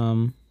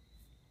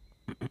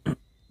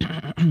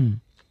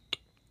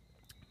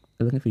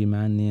looking for your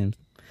man names.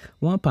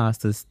 One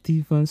pastor,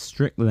 Stephen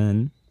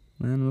Strickland.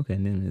 I don't know what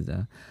kind of name is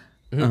that.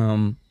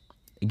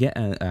 Get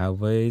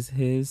advise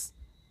his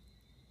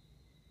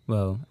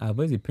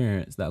advise the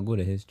parents that go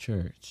to his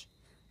church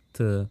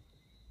to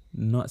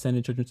not send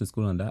the children to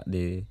school on that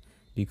day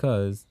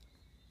because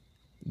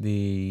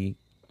the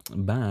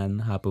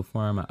band had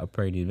performed at a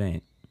parade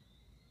event.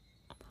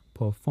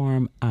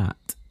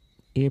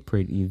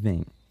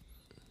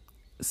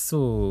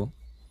 So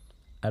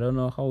I don't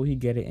know how he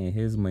get it in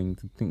his mind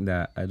to think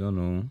that, I don't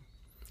know.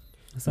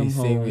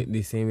 Somehow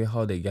The same way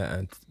how they got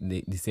and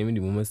the same way the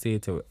woman say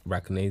to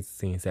recognize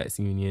same-sex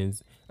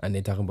unions and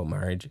they're talking about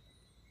marriage.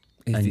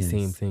 It's the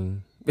same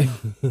thing.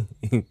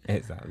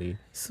 Exactly.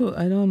 So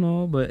I don't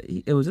know, but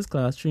it was just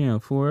class 3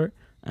 and 4,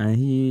 and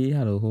he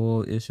had a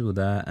whole issue with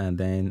that, and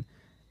then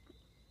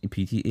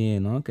PTA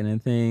and all kind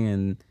of thing,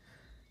 and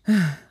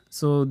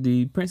so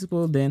the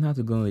principal then had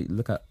to go like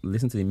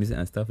listen to the music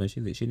and stuff, and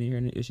she didn't hear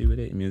any issue with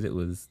it. Music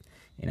was,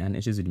 and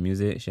issues with the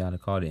music. She had to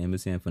call the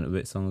embassy and find out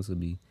which songs would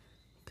be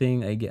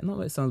thing. I get not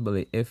which songs, but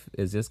like if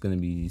it's just gonna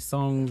be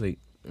songs like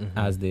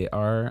as they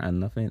are and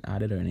nothing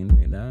added or anything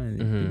like that. And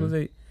people was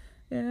like,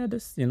 yeah,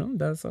 this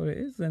that's how it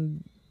is,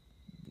 and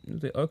it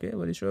was like, okay,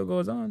 well the show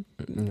goes on.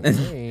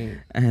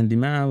 And the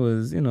man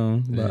was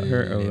about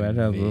hurt or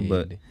whatever,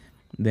 but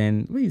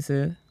then what you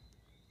said?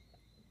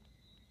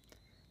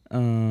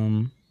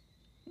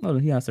 Well,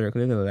 he has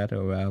circulated a letter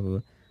or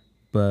whatever,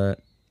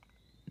 but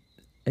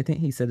I think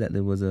he said that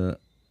there was a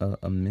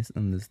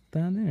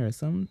misunderstanding or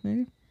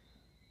something.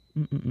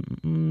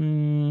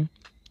 I'll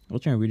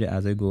try and read it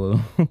as I go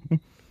along.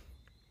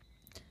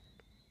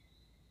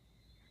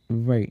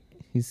 Right.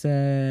 He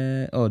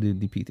said,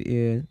 the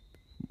PTA,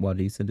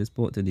 they said they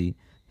spoke to the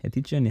head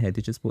teacher, and the head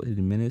teacher spoke to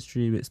the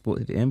ministry, which spoke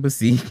to the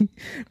embassy,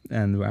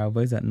 and were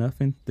advised that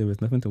there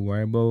was nothing to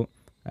worry about,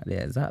 that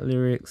the exact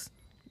lyrics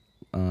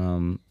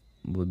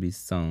would be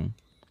sung.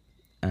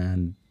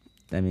 And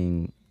I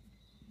mean,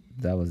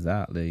 that was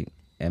that. Like,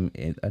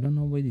 I don't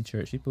know why the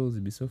church people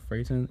would be so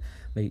frightened.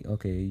 Like,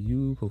 okay,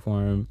 you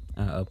perform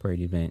at a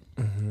parade event.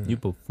 You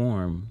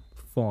perform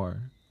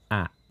for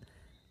at.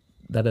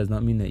 That does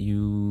not mean that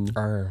you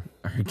are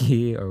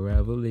gay or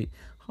whatever. Like,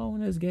 how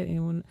one is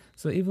getting?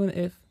 So even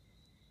if,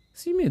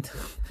 see me,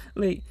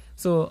 like,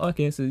 so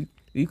okay, so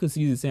you could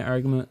use the same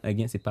argument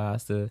against the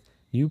pastor.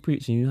 You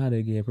preaching, you had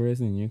a gay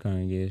person in your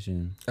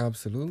congregation.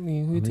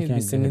 Absolutely. Who you think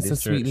be singing so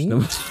sweetly?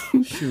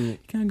 Shoot, you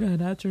can't go to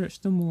that church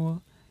no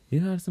more.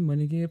 You had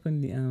somebody gay up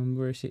in the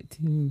worship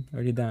team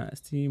or the dance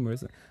team or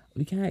something.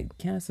 We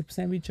can't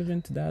send each other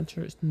into that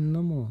church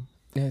no more.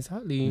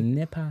 Exactly.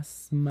 Ne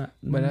pas ma.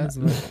 But that's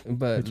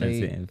but I'm trying to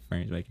say it in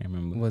French, but I can't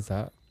remember. What's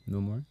that?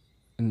 No more.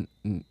 Ne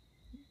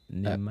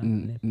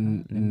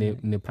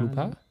plus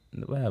pas?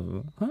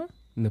 Whatever. Huh?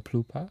 Ne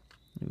plus pas?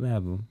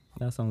 Whatever.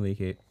 That sounds like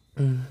it.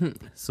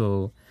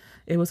 So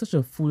it was such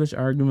a foolish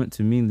argument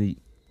to me. Like,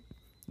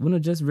 when I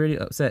just really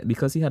upset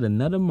because he had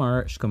another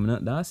march coming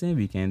up that same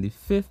weekend, the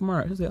 5th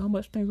March. I was like, how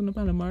much things on the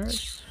planet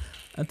March?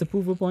 And to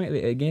prove a point,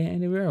 like, again,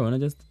 anywhere, I want to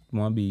just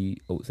want to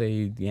be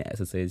outside the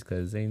exercise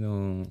because I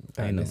know.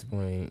 At this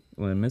point,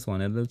 When I miss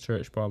one, a little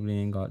church probably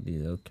ain't got the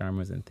little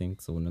cameras and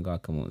things, so when the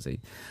God come out and say,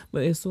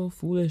 but it's so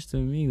foolish to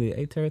me. Like,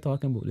 I try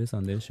talking about this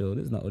on this show.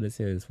 This is not what this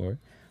here is for.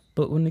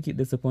 But when they keep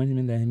disappointing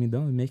me, letting me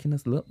down, making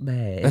us look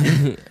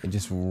bad.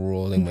 just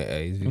rolling my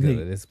eyes because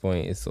at this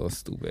point it's so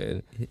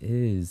stupid. It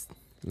is.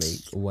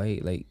 Like, why?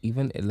 Like,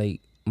 even like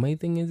my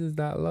thing is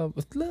that love.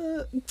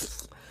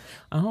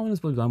 And how are you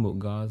supposed to go about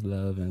God's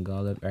love and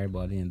God love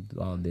everybody and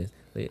all this?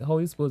 Like, how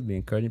are you supposed to be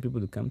encouraging people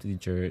to come to the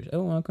church? I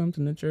don't want to come to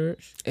the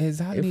church.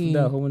 Exactly. If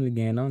that whole one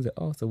again, I was like,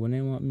 oh, so when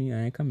they want me,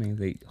 I ain't coming.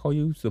 Like, how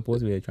you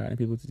supposed to be attracting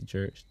people to the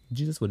church?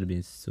 Jesus would have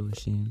been so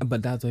ashamed.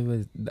 But that's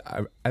why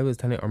I was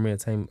telling Army a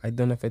time. I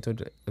don't know if I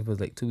told you, it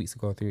was like 2 weeks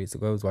ago, 3 weeks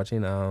ago. I was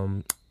watching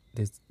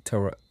this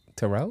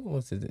Terrell,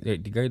 what's it? The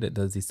guy that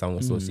does these song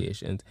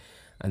associations,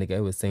 and the guy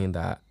was saying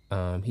that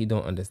he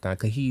don't understand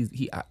because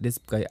this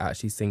guy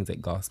actually sings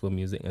like gospel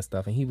music and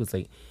stuff, and he was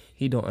like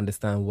he don't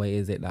understand why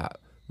is it that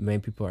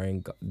when people are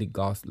in the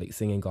gospel, like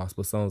singing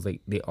gospel songs,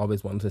 like they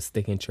always want to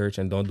stick in church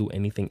and don't do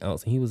anything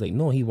else. And he was like,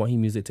 no, he want his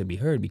music to be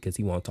heard because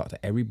he want to talk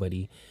to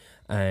everybody,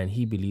 and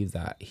he believes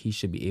that he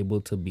should be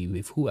able to be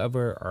with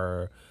whoever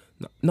or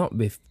not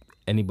with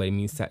anybody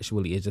means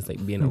sexually. It's just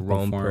like being a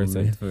wrong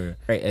person,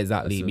 right?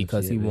 Exactly,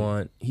 because he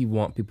want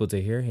people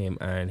to hear him,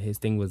 and his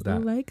thing was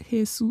that like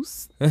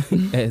Jesus.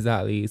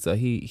 exactly. So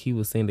he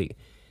was saying that,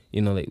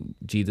 you know, like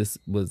Jesus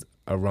was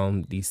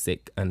around the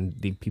sick and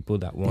the people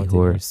that wanted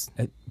horse.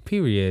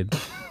 Period.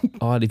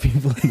 All the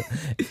people,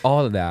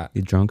 all of that.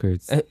 The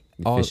drunkards, the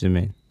all-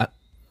 fishermen.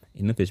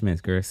 You know,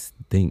 fishermen's girls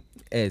stink.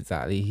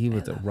 Exactly. He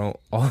was around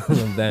all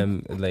of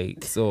them.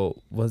 Like,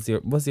 so what's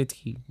your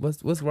tea?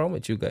 What's wrong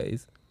with you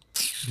guys?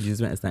 You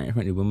just went to stand in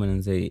front of the woman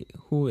and say,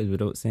 who is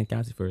without sin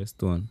cast the first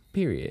stone?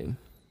 Period.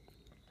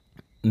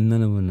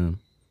 None of them.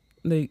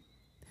 Like,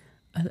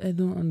 I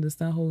don't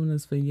understand how one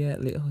is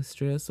forget, like, oh,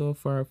 stress so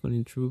far from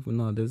the truth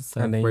and all this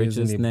And then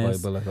using the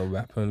self-righteousness. Bible like a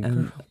weapon.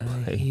 And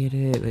I hate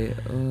it. Like,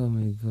 oh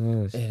my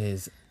gosh. It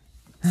is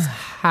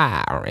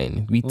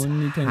harrowing.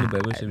 Only time the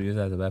Bible should be used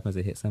as a weapon is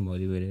to hit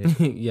somebody with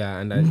it. Yeah,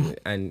 and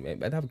that kind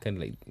of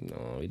like,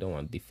 no, we don't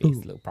want the face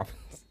little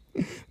problems.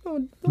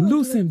 No,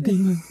 Loose him,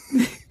 demon.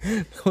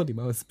 oh, the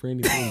man was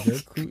spraying the thing in your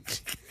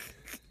cooch.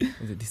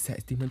 Was it the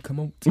sex demon come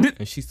out?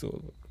 And she saw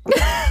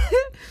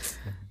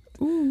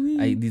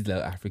these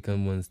little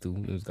African ones too.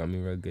 It was got me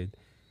real good.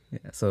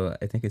 Yeah, so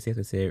I think it's safe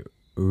to say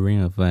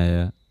ring of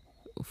fire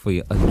for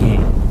you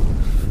again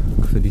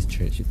for this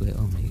church. You're like,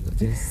 oh my god,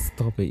 just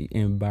stop it.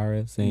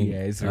 Embarrassing.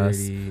 Yeah, it's us,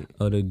 really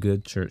other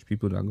good church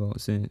people that got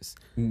sense.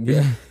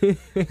 yeah.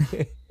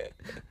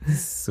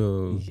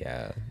 So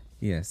Yeah.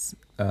 yes.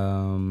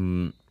 I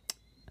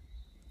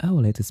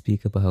would like to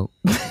speak about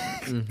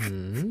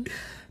Mm-hmm.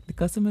 the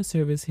customer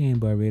service here in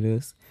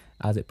Barbados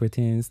as it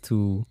pertains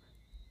to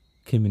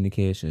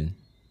communication.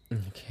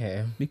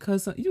 Okay.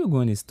 Because you were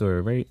going to the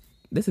store, right?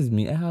 This is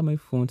me. I had my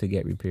phone to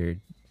get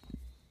repaired.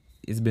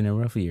 It's been a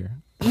rough year.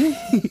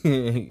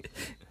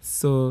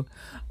 So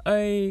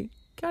I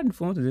got the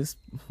phone to this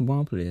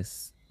one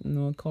place. You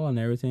know, call and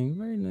everything.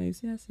 Very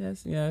nice. Yes.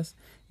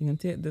 You can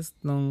take this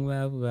long,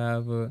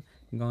 whatever.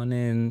 Gone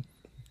in,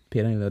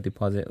 paid on your little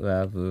deposit,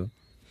 whatever.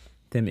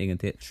 Then it can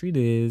take 3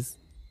 days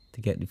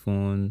to get the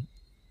phone.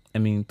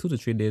 2 to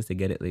 3 days to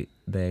get it like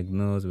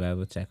diagnosed,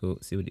 whatever, check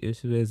out, see what the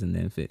issue is, and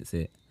then fix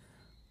it.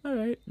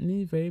 Alright,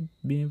 being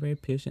very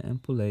patient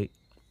and polite.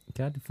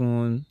 Got the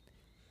phone.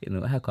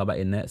 I had to call back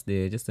the next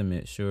day just to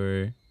make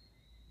sure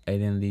I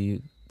didn't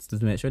leave.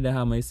 To make sure they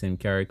had my SIM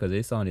card, because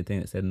they saw on the thing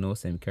that said no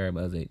SIM card.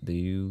 But I was like,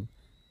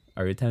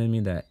 are you telling me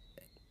that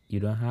you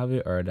don't have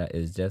it, or that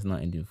it's just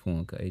not in the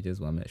phone? Because I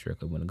just want to make sure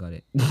I would have got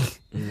it.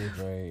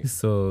 Right.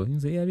 So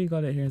he's like, yeah, we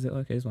got it here. I was like,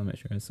 okay, just want to make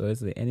sure. So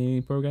it's like,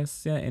 any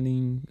progress? Yeah,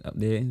 any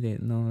update? He's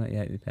like, no, not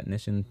yet. The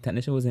technician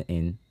wasn't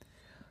in.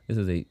 This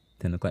was like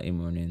 10 o'clock in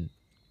the morning.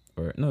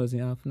 Or no, it was in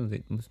the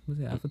afternoon. Was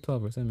it after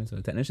 12 or something? So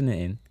the technician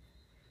ain't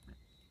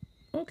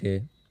in.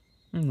 Okay.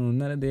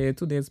 Another day,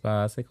 2 days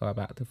passed. I call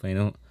back to find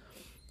out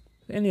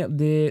any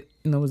update,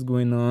 what's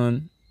going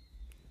on.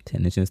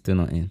 Technician still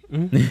not in.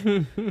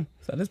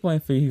 So at this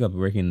point, I figure he got to be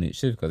working the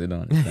shift because they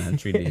don't understand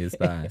 3 days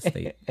past.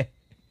 Like,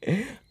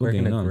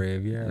 Working a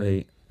graveyard.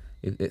 Like,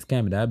 it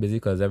can't be that busy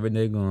because every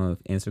day going on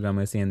Instagram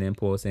and seeing them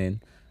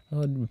posting,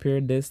 oh,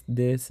 repair this,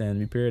 and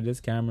repair this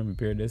camera,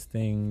 repair this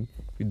thing.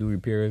 We do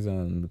repairs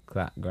on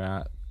cracked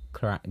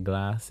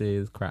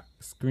glasses,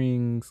 cracked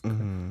screens,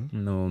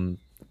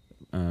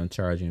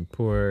 charging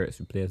ports,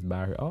 replace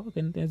battery, all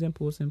kind of things, and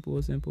posting,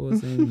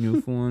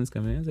 new phones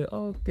coming in. I say,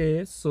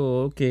 okay,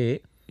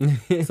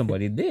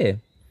 somebody there.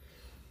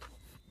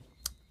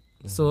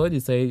 So I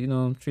decided,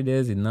 3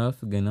 days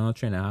enough,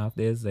 3.5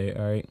 days, like,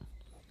 all right,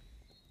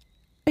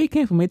 I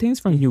can't for my things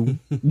from you.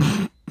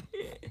 Can't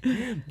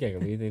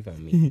get anything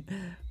from me.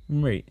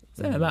 Right.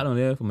 So I back on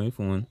there for my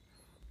phone.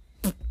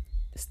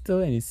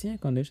 Still in the same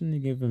condition they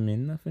gave me.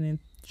 Nothing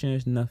ain't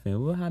changed,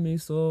 nothing. What had me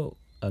so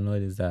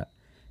annoyed is that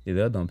the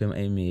little down payment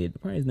I made,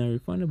 apparently it's not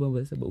refundable,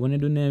 but when I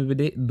do never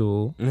did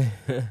though,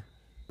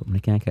 but they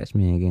can't catch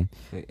me again.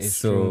 It's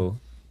so true.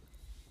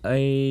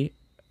 I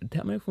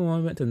tapped my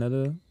phone, went to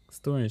another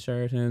store in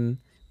Sheraton.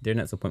 Their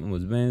next appointment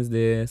was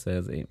Wednesday, so I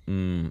was like,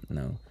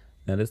 no.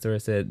 Another store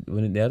said,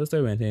 when the other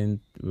store went in,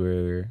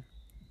 were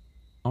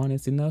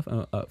honest enough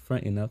and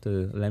upfront enough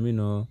to let me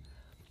know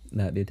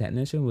that the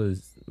technician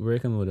was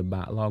working with a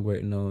backlog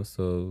right now,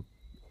 so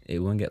it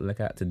won't get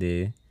looked at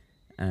today,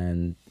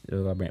 and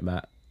it'll bring it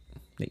back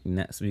like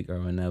next week or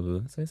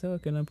whenever. So I said,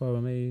 okay, no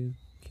problem. I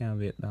can't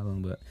wait that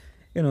long, but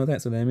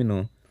thanks for letting me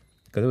know,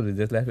 because I would have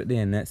just left it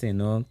there and not saying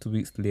no 2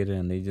 weeks later,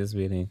 and they just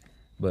waiting.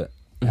 But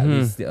at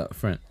least they're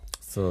upfront.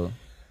 So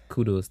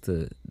kudos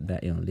to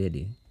that young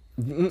lady.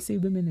 See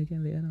women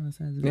again later. I don't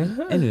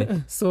understand.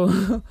 Anyway,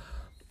 so.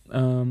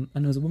 And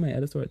there was a woman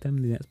at the store at the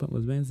time, the next point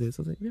was Wednesday,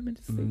 so I was like, women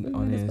just think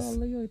women is all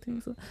like your thing.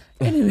 So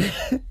anyway,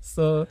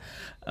 so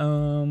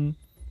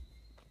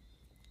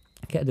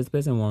get this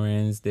place in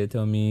Warrens. They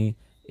tell me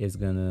it's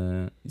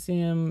gonna, you see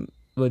him,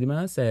 well, the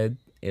man said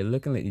it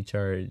looking like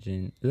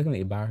looking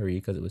like a battery,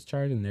 because it was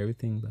charging and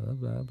everything, blah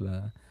blah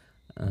blah.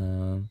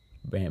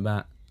 Bring it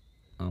back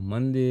on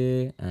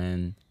Monday,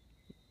 and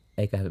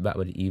I can have it back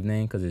by the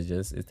evening, because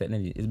it's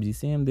technically it's the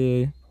same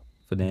day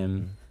for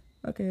them.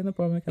 Okay, no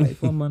problem. I can wait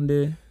for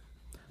Monday.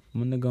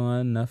 Monday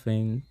gone,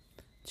 nothing.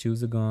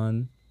 Tuesday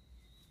gone,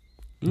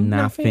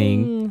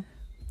 nothing.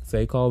 So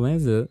I called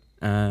Wednesday,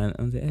 and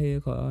I was like, hey, I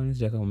called Orange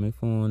Jack on my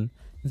phone.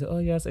 He said, oh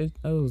yes, I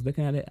was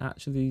looking at it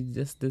actually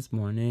just this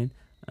morning.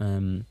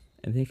 I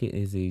think it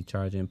is a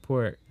charging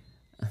port.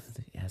 I was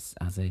like, yes,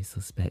 as I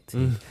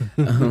suspected.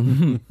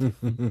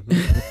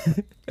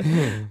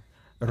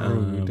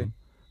 Rude.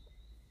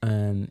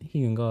 And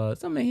he can go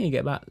something. He can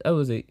get back. I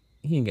was like,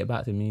 he can get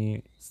back to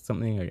me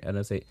something, or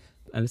I say.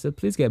 And I said,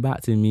 please get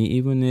back to me,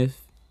 even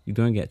if you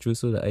don't get through,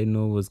 so that I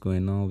know what's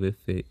going on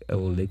with it. I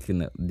will like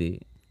an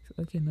update. Said,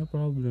 okay, no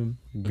problem.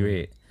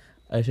 Great.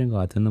 I shouldn't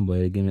go to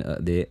nobody to give me an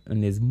update.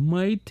 And it's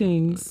my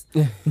things.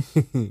 Yeah,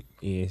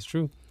 it's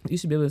true. You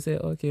should be able to say,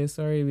 okay,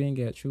 sorry, we didn't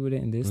get through with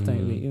it in this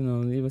time. Like,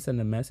 even send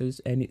a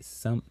message. I need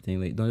something.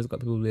 Like, don't just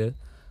got people there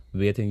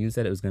waiting. You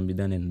said it was going to be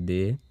done in a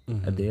day.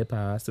 A day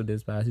passed, 2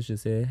 days passed. You should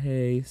say,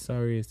 hey,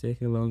 sorry, it's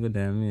taking longer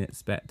than we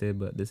expected,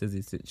 but this is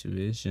the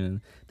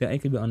situation. Then I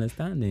could be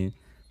understanding.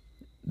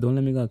 Don't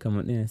let me go come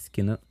up there and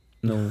skin up.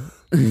 No.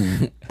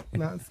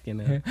 Not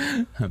skinner.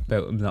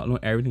 But not know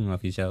everything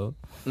off your show.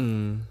 I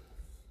mean,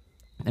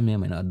 I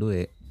might not do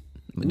it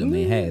with my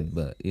head,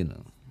 but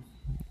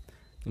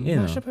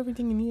Mash up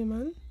everything in here,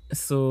 man.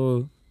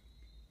 So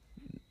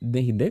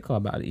then he did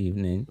call back the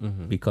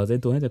evening, because I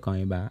told him to call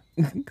me back.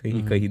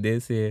 Because he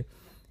did say,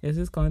 yes,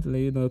 just calling to let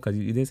you know, because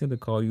he did say to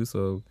call you,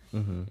 so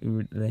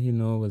let you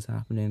know what's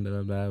happening, blah,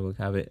 blah, blah. We'll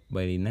have it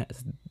by the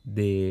next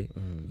day,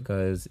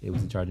 because it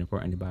was a charging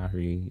port on the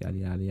battery, yada,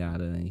 yada,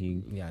 yada. And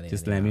he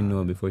just let me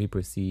know before he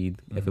proceed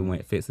if it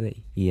won't fix it.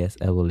 Yes,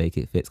 I will like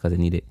it fixed, because I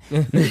need it.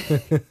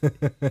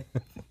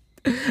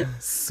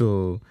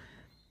 So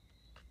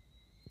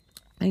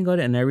I got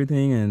it and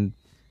everything, and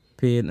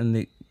paid, and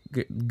they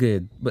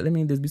good. But I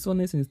mean, there's be so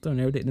nice in the store and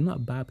everything. They're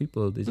not bad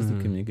people. They're just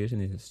the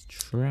communication is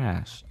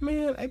trash.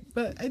 Man,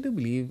 I do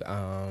believe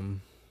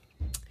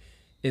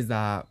is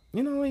that,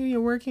 when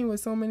you're working with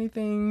so many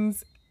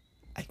things,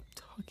 I'm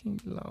talking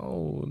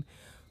loud.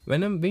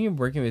 When you're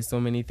working with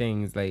so many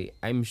things, like,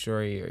 I'm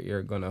sure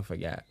you're gonna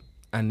forget.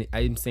 And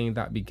I'm saying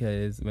that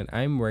because when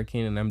I'm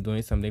working and I'm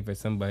doing something for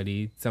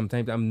somebody,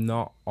 sometimes I'm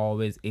not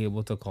always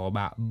able to call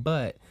back.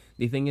 But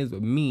the thing is,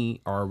 with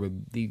me or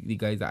with the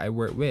guys that I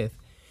work with,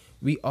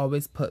 we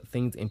always put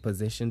things in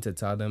position to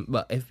tell them,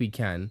 but if we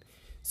can.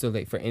 So,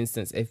 like, for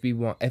instance, if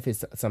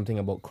it's something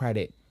about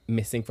credit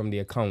missing from the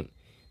account,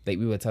 like,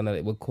 we would tell them,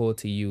 like, what code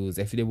to use.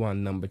 If they want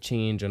a number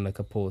change on, like,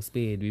 a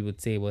postpaid, we would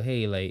say, well,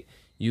 hey, like,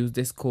 use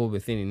this code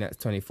within the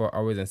next 24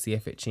 hours and see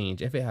if it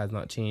changed. If it has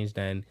not changed,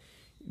 then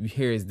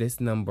here is this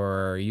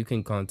number. You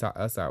can contact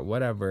us or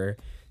whatever.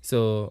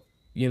 So,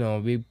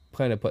 we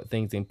kind of put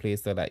things in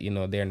place so that,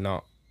 they're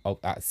not out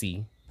at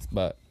sea.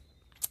 But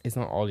it's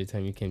not all the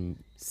time you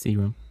can...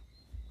 Serum.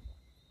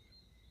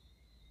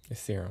 It's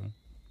serum.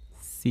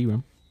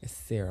 Serum. It's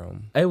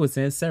serum. I was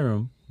saying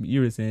serum. You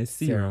were saying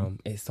serum.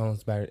 It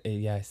sounds better.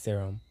 Yeah, it's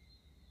serum.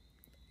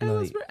 I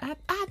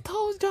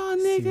told y'all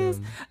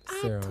niggas.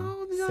 Serum. I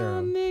told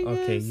y'all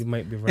niggas. Okay, you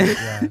might be right.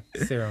 Yeah,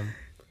 serum.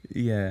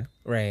 Yeah.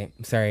 Right.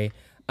 Sorry.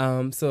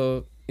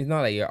 So it's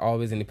not like you're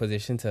always in the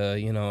position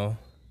to,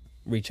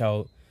 reach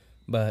out.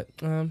 But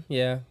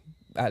yeah,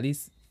 at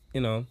least,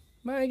 but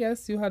I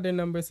guess you had their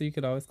number, so you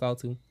could always call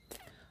too.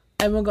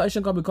 Everyone got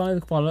should be calling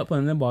to follow up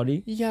on their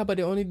body. Yeah, but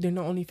they're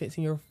not only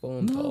fixing your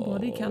phone.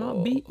 Nobody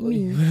cannot beat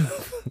me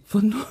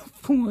for no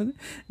phone.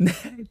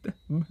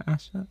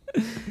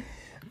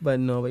 But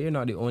you're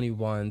not the only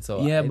one.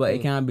 So yeah, but it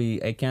can't be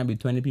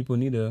 20 people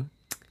neither.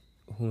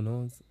 Who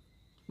knows?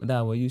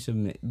 That way you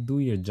should do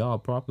your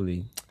job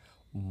properly.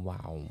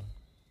 Wow.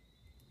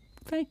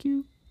 Thank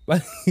you.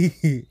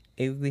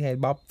 It's the head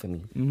bop for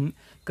me.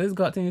 Because it's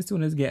got things too.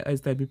 Let's get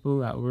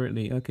people at work.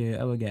 Like, okay,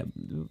 I will get,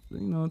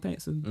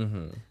 thanks.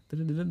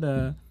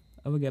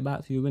 I will get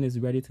back to you when it's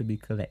ready to be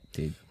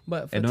collected.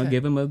 But I don't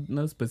give him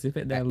no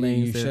specific deadline.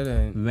 You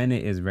shouldn't. When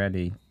it is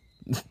ready.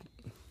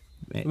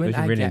 When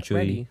I get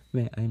ready.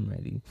 When I'm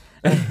ready.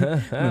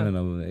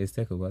 no. It's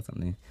talk about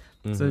something.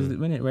 So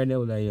when it's ready, I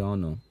will let you all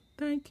know.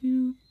 Thank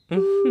you.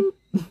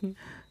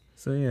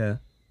 So yeah.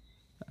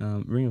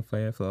 Ring of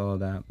Fire for all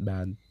that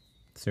bad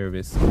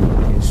service.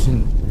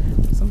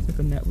 Some type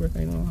of network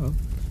I don't have.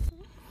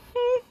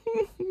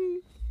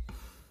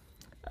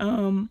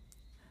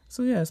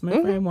 So yes, my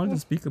friend wanted to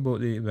speak about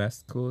the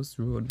West Coast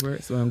road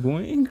work, so I'm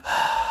going.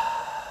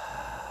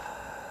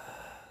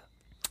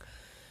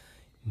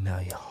 Now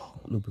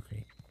y'all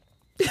Lubricate.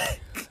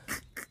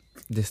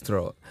 this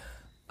throat.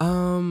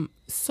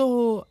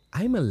 So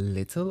I'm a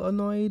little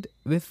annoyed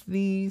with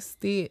the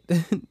state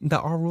that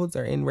our roads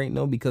are in right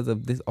now because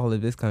of all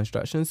of this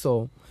construction.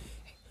 So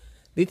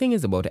the thing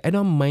is about it, I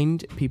don't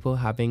mind people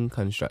having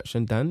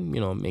construction done,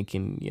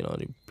 making,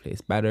 the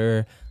place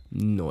better.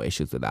 No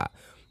issues with that.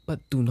 But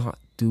do not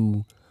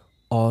do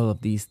all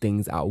of these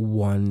things at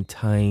one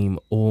time.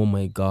 Oh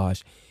my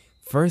gosh.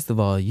 First of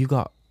all, you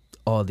got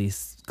all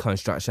this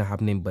construction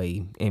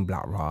happening in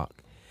Black Rock.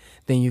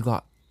 Then you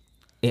got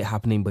it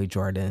happening by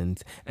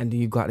Jordan's. And then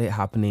you got it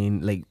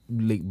happening like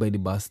by the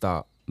bus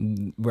stop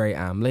where I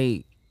am.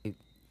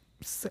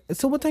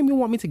 So what time you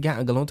want me to get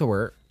and go on to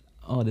work?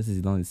 Oh, this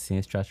is on the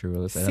same stretch of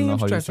roads. I don't Same know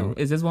how stretch you of-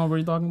 Is this one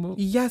we're talking about?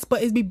 Yes,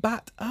 but it's be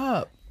backed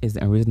up. Is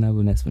the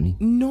unreasonableness for me?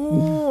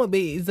 No, but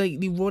it's like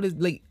the road is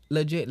like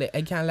legit. Like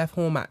I can't left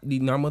home at the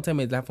normal time.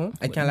 I left home.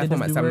 I can't left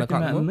home at 7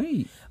 o'clock.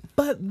 No?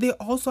 But they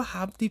also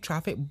have the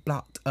traffic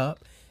blocked up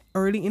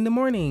early in the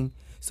morning.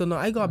 So now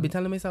I gotta be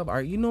telling myself, all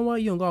right, you know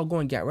what? You gotta go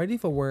and get ready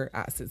for work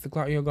at 6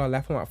 o'clock. You gotta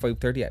left home at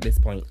 5:30 at this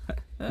point.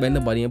 When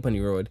nobody up on the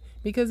road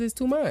because it's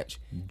too much.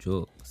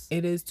 Jokes.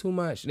 It is too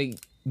much. Like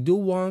do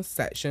one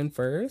section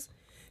first,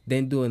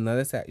 then do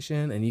another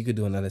section, and you could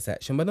do another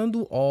section, but don't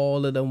do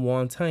all of them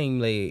one time.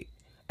 Like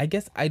I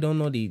guess I don't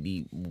know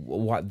the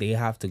what they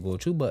have to go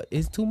through, but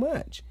it's too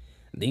much.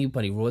 Then you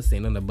put the road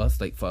staying on the bus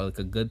like for like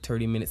a good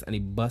 30 minutes, and the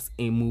bus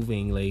ain't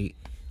moving, like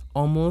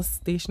almost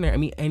stationary. I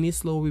mean, any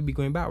slow we'd be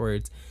going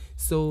backwards.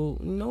 So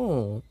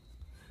no,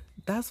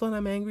 that's what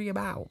I'm angry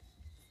about.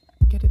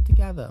 Get it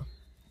together.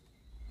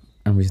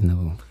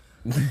 Unreasonable.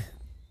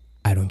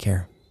 I don't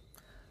care.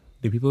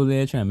 The people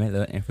there trying to make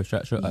the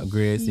infrastructure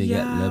upgrades to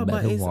get a little but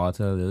better it's-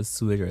 water, a little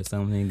sewage or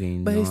something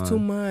going But on. it's too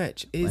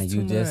much. It's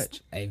too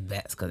much. I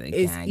bet because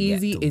It's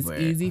easy. It's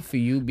easy for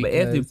you But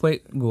because if the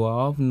plate go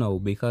off, no,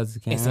 because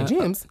it can't. in St.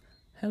 James.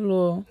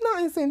 Hello.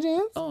 Not in St.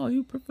 James. Oh,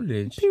 you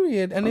privileged.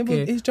 Period. And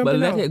Okay, it's but jumping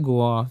let out. it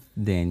go off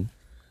then.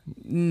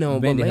 No,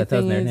 When but the my hotels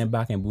and thing everything is,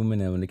 back and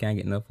booming and when they can't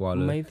get enough water.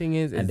 my thing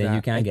is and then that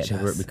you can't I get to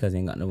work just- because they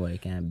ain't got no water. They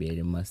can't be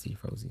the musty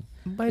frozen.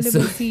 by the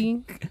So-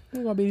 BT,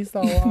 we got BT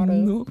salt water.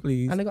 No,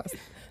 please. And they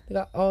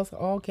got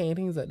all kind of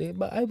things like that.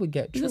 But I would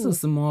get It's through. just a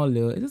small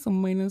little. It's just a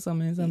minor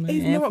something. It's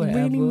and not forever.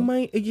 really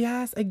mine.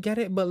 Yes, I get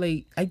it, but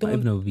like I Not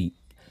even don't. a week.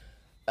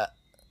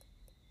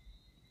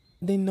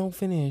 They no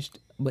finished,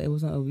 But it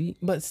wasn't a week.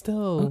 but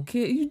still.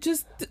 Okay, you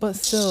just. But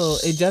still,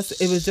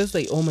 it was just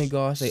like, oh my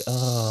gosh, like,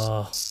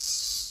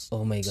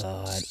 oh my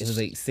god. It was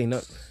like sitting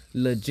up,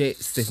 legit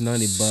sitting on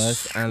the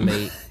bus and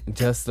like,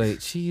 just like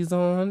cheese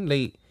on.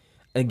 Like,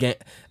 again,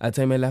 I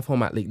time I left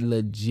home at like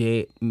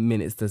legit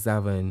minutes to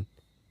 7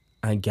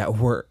 and get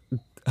work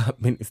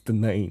at minutes to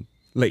 9.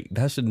 Like,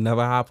 that should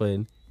never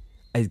happen.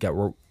 I just get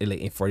work like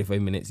in 45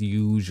 minutes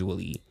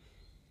usually.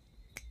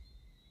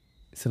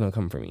 So don't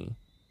come for me.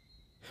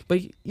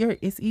 But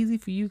it's easy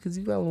for you because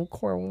you got a little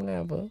core or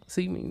whatever.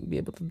 So you may be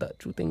able to duck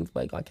through things,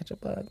 but I gotta catch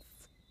up bus.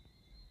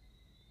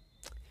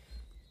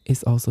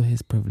 It's also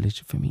his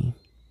privilege for me.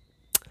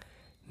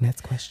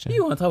 Next question.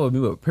 You want to talk about me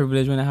with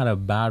privilege when I had a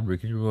bad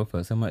recruiter role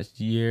for so much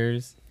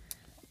years?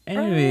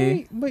 Anyway,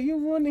 Alright, but you're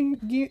running.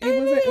 It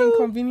was an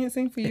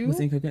inconveniencing for it you was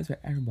inconvenience for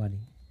everybody.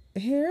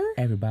 here.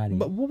 Everybody.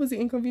 But what was the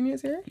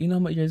inconvenience here? You know how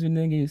much years we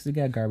didn't used to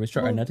get a garbage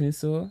truck or Well- nothing,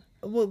 so.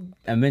 Well,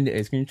 And then the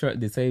ice cream truck,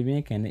 they say we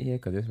ain't can here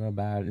because it's real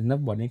bad. There's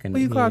nobody can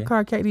you call a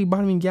car, can't the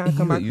bottom and get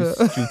come back You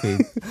up.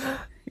 stupid.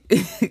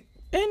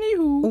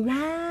 Anywho.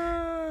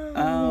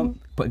 Wow.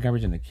 Put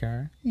garbage in the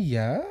car.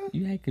 Yeah.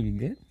 You had to be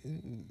good.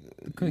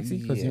 Because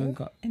you ain't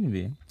got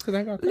anyway. Because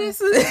I got a car.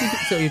 Listen.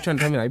 So you're trying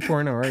to tell me like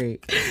pouring, all right?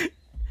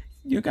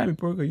 You got me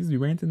poor because you used to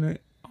be renting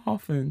it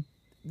often.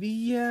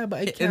 Yeah, but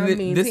I And can't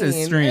maintain. this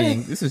is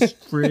string. This is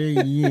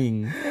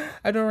string.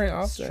 I don't rent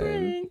often.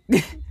 String.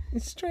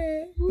 It's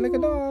straight like a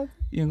dog.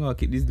 You ain't gonna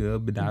keep these little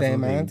bedazzled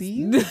Damn things.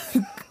 aunties.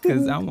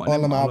 Because I want All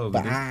them of my all over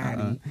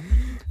body.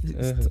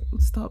 this.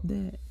 Stop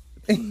that.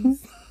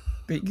 Please.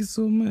 Thank you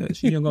so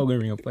much. You don't go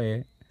ring a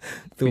player.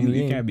 Throw me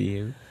You in. can't be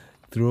here.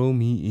 Throw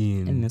me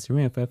in. And it's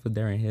ring for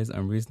during his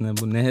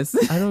unreasonableness.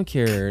 I don't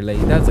care. Like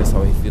that's just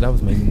how I feel. That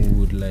was my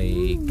mood.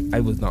 Like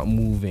I was not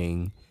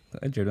moving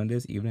I drove on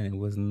this evening and it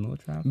was no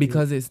traffic.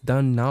 because it's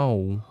done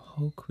now.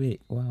 How quick.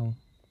 Wow.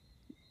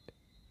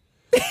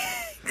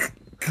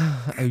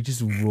 I'm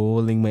just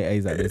rolling my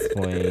eyes at this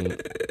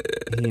point.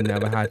 He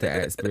never had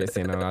to experience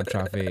a lot of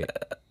traffic.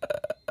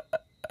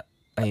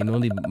 I ain't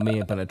only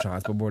me up on a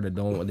transport board that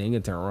don't, they ain't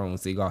gonna turn around,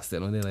 so you gotta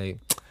sit on there like,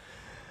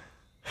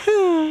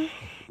 I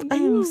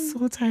am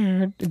so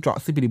tired. They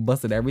drop sleep and they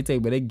busted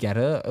everything, but they get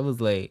up. It was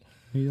like,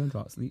 You don't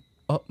drop sleep.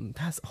 oh,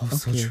 that's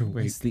also Okay, true.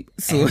 wait. I sleep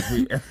so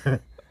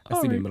everywhere. I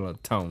sleep in the middle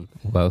of town.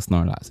 Well,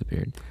 Snorlax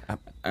appeared.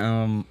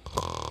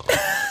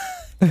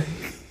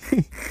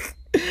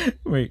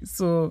 Wait,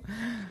 so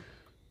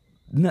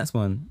next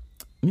one.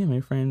 Me and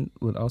my friend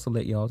would also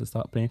let y'all to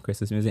stop playing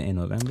Christmas music in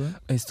November.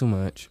 It's too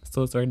much.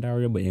 So sorry,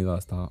 Dario, but you gotta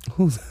stop.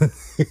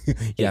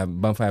 Yeah,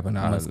 bonfire upon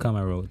I must dot. come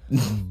a road.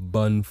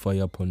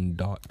 Bonfire upon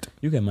dot.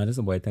 You can imagine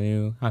some boy telling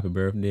you happy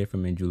birthday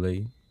from in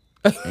July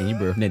and your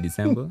birthday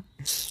December.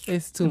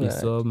 It's too You be much.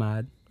 so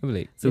mad. I'm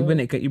like, So yo, when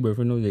they cut your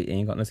birthday, no, they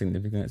ain't got no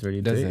significance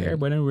really. Doesn't.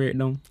 Everybody wear it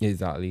down.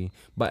 exactly.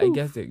 But I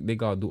guess they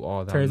gotta do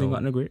all that. Thursday now.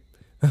 got no grip.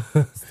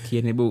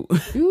 Kid in the boot.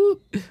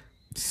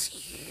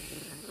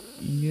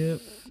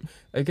 Yep.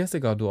 I guess they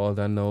gotta do all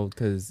that now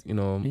because you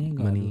know They ain't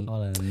got money.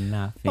 all of But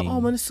nothing.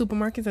 all many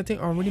supermarkets I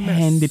think already made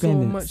so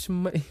Independence. much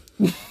money.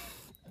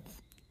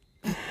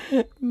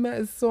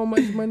 Made so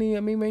much money. I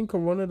mean, when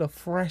Corona, the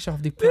fresh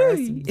off the press,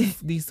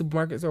 these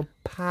supermarkets are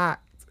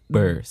packed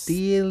Burst.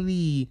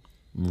 daily.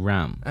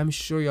 Ram. I'm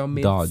sure y'all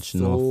made Dodge, so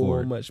no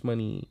Ford. much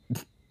money.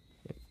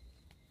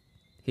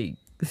 Hey,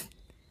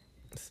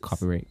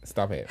 Copyright.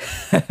 stop it.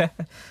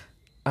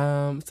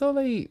 So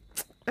like,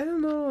 I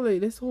don't know,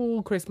 like this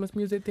whole Christmas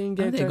music thing.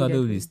 I think they gotta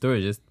do with these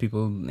stores. Just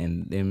people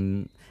and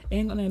them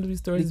ain't gonna do these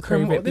stores. It's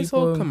private this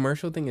people. whole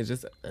commercial thing is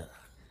just.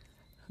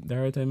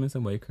 There are times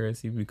somebody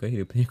curse you because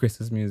he play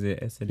Christmas music.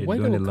 I said they're Why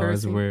doing they the would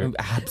Lord's curse him?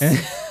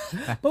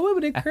 work. But why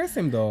would they curse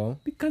him though?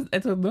 Because I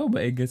don't know,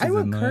 but I guess it's I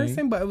would annoying. curse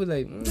him, but I was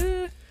like,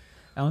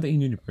 I don't think he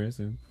knew the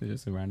person. It's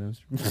just a random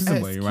somebody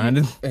excuse-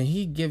 random. and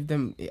he give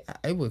them.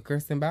 I would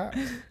curse him back.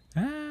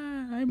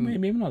 I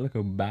maybe not like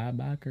a bad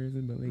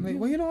person, but like, Like,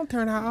 well, you don't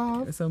turn that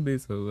off. some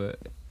bit so,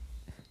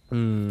 but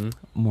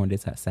more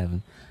this at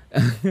 7.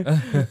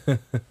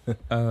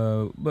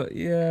 But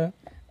yeah,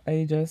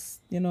 I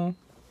just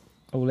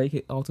I would like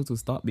it also to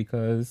stop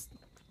because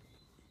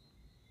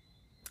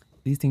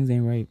these things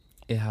ain't right.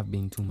 It have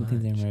been too These much.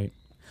 things ain't right.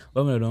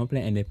 Well, when I don't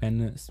play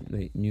independence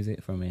like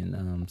music from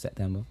in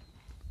September.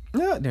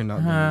 No, they're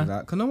not Huh. doing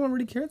that because no one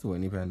really cares about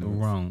independence.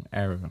 Wrong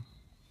error.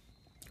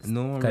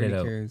 No one Cut it really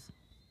out. cares.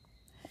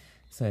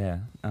 So yeah,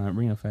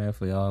 Ring of Fire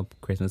for y'all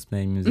Christmas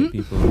playing music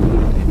people.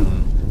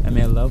 I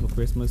mean, I love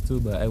Christmas too,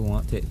 but I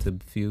want it to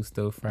feel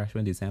still fresh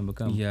when December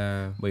comes.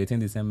 Yeah. But you think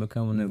December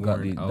come when it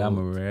got the Worn out. that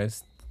Mariah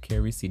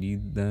Carey CD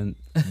done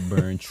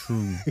burn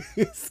through.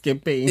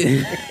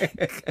 Skipping.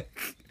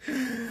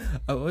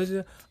 I was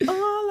just,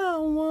 all I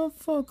want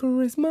for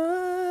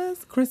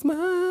Christmas,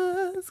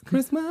 Christmas,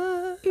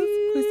 Christmas,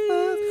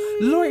 Christmas.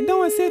 Lord,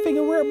 don't say if I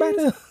can wear it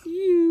better.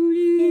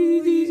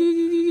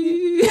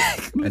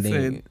 I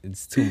think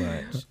it's too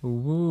much.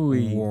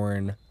 Wooey.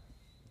 Worn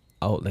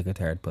out like a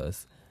tired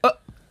puss.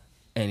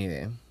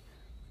 Anyway.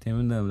 Tell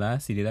me the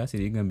last CD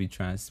gonna be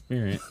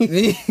transparent. Oh,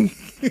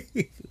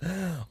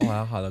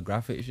 that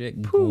holographic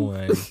shit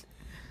going.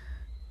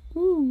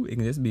 Woo. It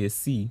can just be a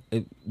C.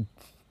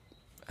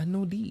 I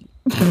know D.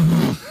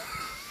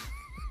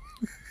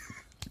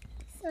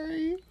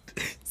 Sorry.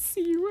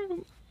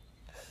 Serum.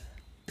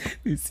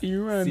 The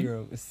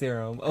serum.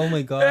 Serum. Oh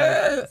my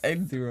god.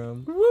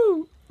 Serum.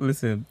 Woo.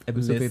 Listen,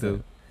 episode Listen.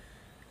 potato.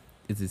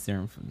 It's a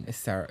serum for me. It's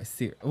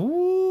serum.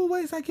 Ooh, why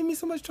is that giving me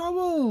so much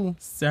trouble?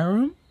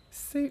 Serum?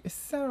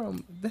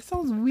 Serum. That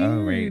sounds weird.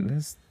 All right,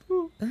 let's.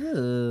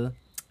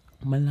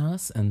 My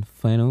last and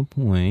final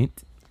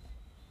point.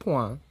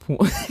 Point.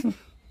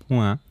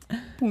 Point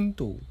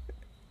Punto.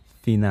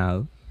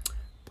 final.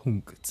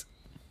 Punkt.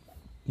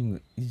 You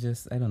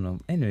just, I don't know.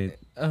 Anyway,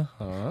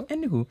 Uh-huh.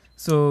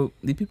 so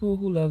the people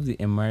who love the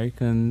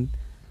American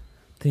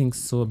things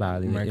so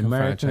badly,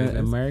 American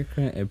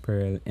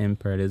American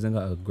imperialism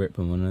got a grip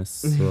on us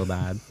so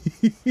bad,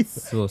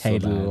 so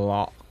bad.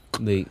 Headlock.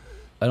 Like,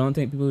 I don't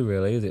think people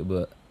realize it,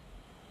 but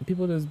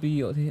people just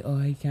be out there, oh,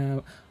 I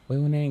can't. We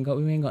ain't got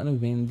no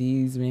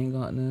Wendy's, we ain't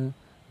got no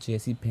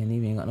JC Penney,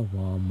 we ain't got no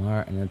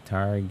Walmart and no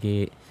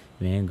Target,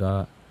 we ain't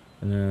got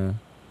no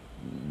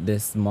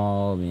this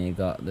mall, we ain't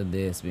got the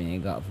this, we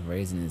ain't got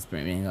Verizon and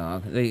Sprint, we ain't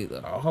got. Like,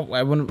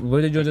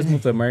 where did you just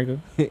move to America?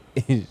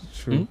 It's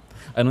true.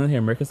 I don't hear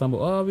America sound, but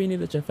oh, we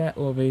need a Chefette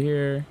over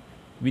here,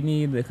 we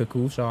need like a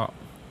cool shop,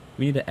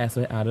 we need the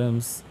S.Y.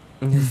 Adams.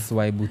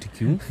 Swai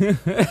Boutique.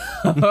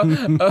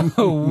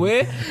 Oh,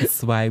 where?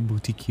 Swai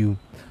Boutique.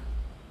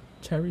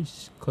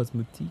 Cherish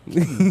Cosmetique.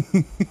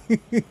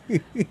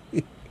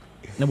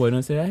 No boy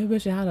don't say, I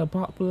wish I had a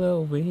popular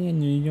over here in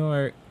New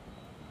York.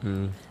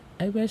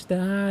 I wish they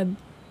had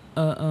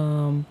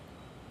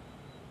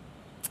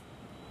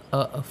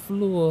a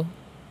floor.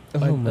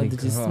 Oh my did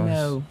you gosh.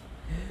 smell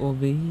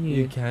over here?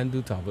 You can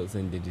do top-ups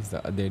in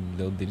digital. There are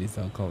little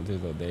digital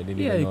counters out there. They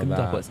Yeah, you can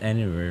top us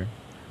anywhere.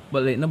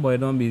 But like, no boy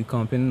don't be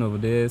complaining over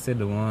there, say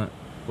they want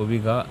what we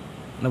got.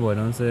 No boy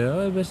don't say,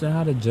 oh, I wish they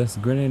had a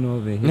Just Grinning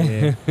over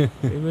here.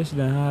 I wish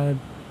they had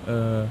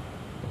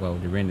well,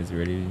 the rent is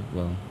ready.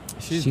 Well,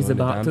 she's doing the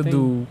about damn to thing.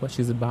 do what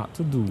she's about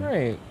to do.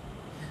 Right.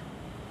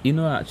 You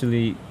know,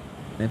 actually,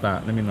 in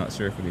fact, let me not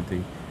share for the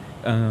thing.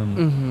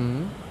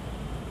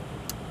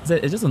 So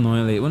it's just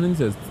annoying. Like, when you need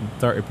to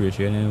start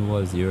appreciating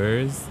what's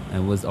yours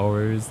and what's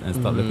ours and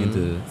start looking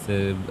to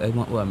say, I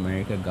want what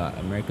America got.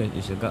 America,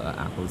 she got an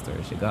Apple store,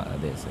 she got a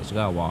this, she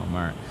got a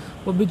Walmart.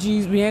 But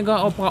geez, we ain't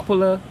got a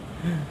popular.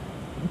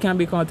 You can't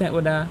be content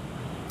with that.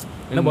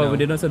 Nobody,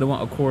 they don't say they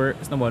want a court.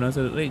 Nobody don't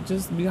say, like,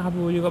 just be happy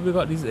with you got. We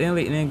got these, and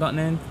like, they ain't got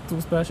nothing too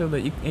special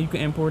that you can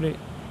import it.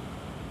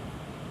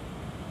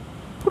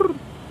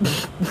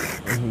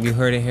 You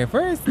heard it here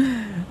first.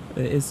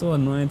 It's so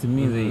annoying to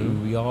me that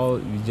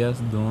we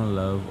just don't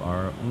love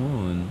our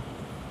own.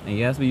 And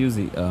yes, we use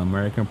the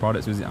American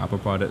products, we use the Apple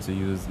products, we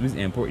use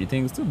import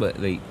things too. But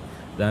like,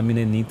 that mean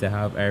they need to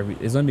have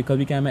it's only because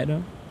we can't make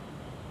them.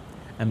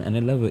 And I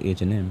love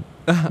H&M.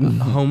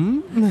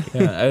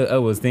 Yeah, I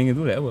was thinking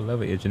too that I would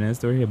love an H&M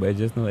store here, but I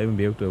just don't even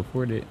be able to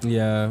afford it.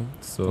 Yeah.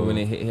 So but when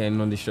they hit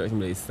on the shirts,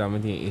 like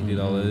 $70,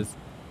 $80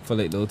 for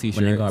like little t-shirts.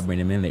 When they gotta bring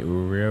them in like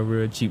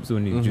real cheap, so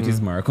when you do this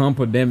mark, can't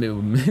put them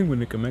when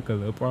they can make a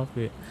little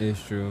profit.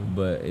 It's true,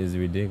 but it's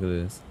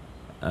ridiculous.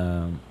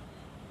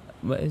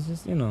 But it's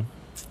just, you know,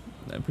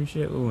 I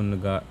appreciate what we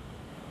got.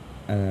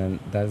 And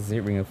that's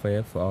it. Ring of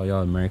fire for all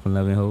y'all American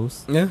loving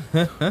hosts.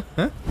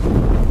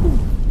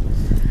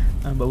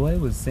 But what I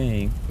was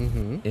saying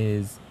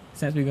is,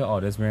 since we got all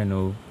this, we're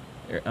no.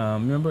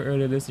 Remember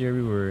earlier this year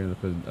we were in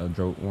a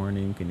drought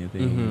warning kind of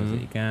thing.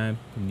 You can't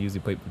use the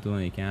pipe to do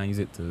it. You can't use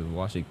it to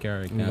wash your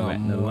car. You can't wet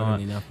in the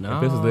lawn. If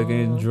this was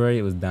looking dry,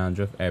 it was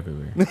dandruff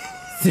everywhere.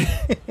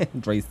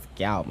 Dry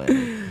scalp,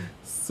 man.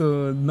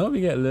 So now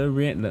we get little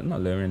rain, not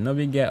little rain. Now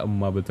we get a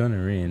mama ton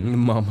of rain.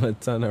 Mama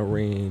ton of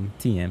rain.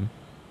 TM.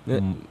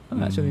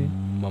 Actually,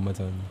 mama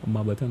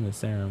ton of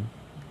serum.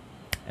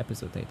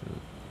 Episode title.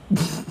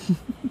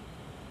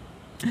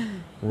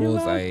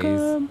 Rose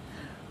eyes.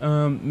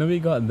 Now we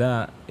got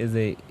that. Is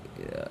a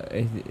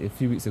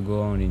few weeks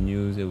ago on the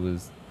news. It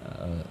was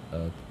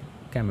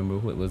can't remember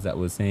who it was that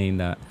was saying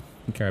that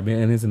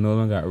Caribbean islands are no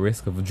longer at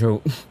risk of a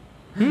drought.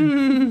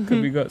 Because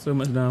we got so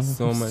much down,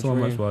 so much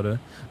water.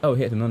 Oh,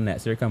 hit on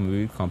that. So here come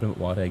we compliment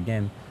water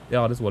again.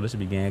 All this water should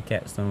be getting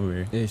catch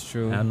somewhere. It's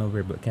true. I don't know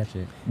where, but catch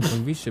it.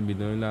 And we should be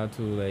doing that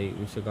too. Like,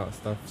 we should got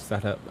stuff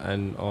set up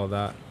and all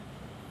that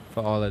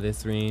for all of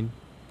this rain.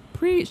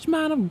 Preach,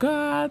 man of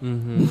God.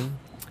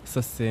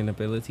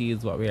 Sustainability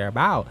is what we are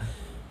about.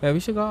 Yeah, we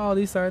should got all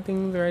these sort of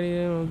things already,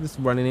 you know, just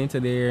running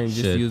into there and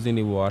just using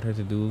the water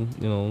to do,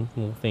 you know,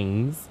 little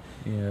things.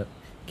 Yeah.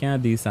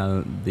 Can't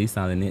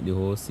desalinate the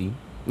whole sea.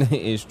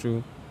 It's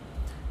true.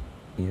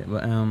 Yeah,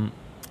 but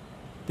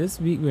this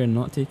week we're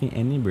not taking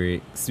any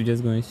breaks. We're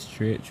just going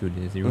straight through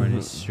this. We're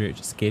running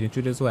straight, skating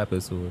through this whole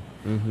episode.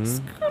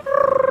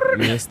 We're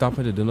just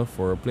stopping to do no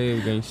foreplay.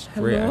 We're going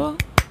straight. Hello?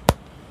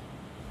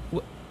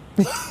 What?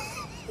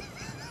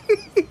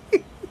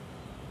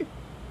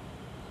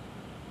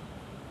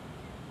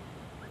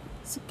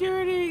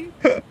 Security.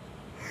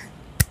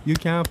 You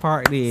can't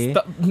park there.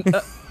 Stop.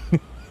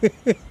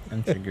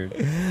 I'm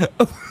triggered.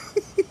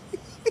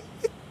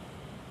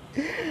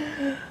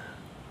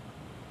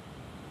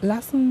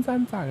 Lessons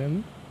and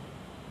time.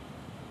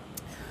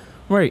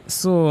 Right,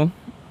 so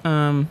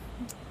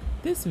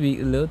this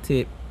week a little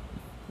tip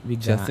we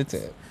got. Just a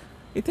tip.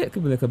 It tip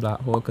could be like a black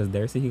hole because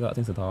Darcy he got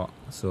things to talk.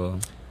 So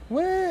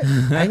what?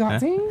 I got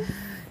things.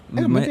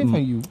 I got my tip from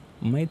you.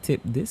 My tip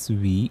this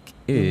week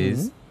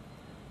is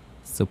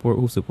support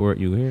who support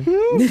you here.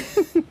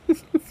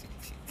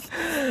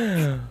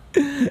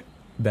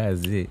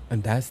 That's it.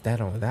 And that's that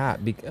on that.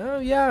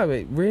 Yeah,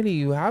 but really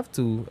you have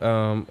to.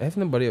 If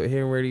nobody out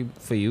here ready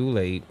for you,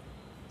 like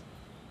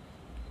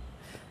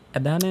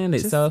at that end,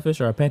 it's selfish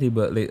or petty,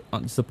 but like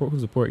support who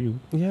support you.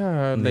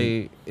 Yeah,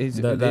 like it's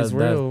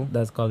real.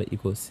 That's called an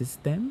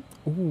ecosystem.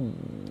 Ooh,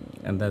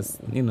 and that's,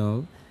 you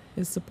know,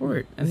 it's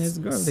support and it's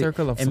girl.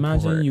 Circle of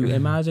imagine support.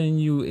 Imagine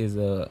you is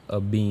a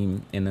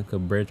beam in a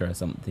bridge or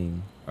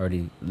something, or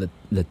the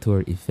La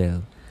Tour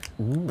Eiffel.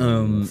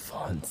 Ooh,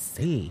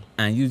 fancy.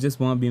 And you just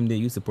want to be there,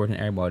 you supporting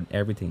everybody,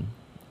 everything.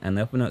 And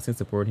if we're not saying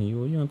supporting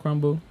you, you're gonna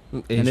crumble.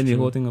 And then the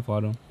whole thing will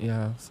fall down.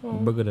 Yeah. So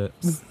bugger up.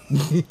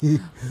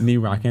 Me,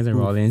 Rockins, and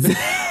Rollins.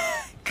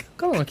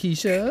 Come on,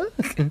 Keisha.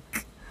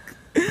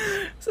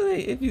 So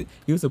if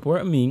you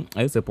support me,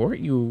 I support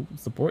you.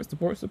 Support. If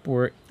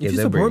you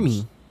support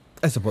me,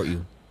 I support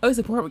you. I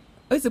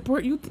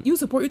support you. You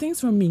support your things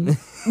from me.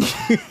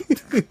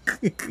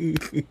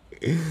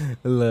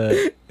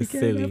 Look, you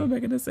can't never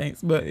make any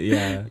sense, but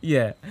yeah,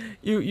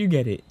 you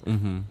get it.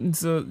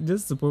 So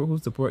just support who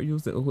support you.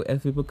 So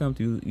if people come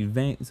to your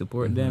event,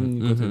 support them.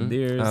 You go to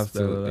theirs,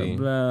 absolutely.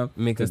 Blah, blah.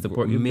 Make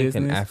business.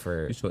 An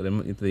effort. You show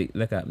them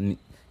like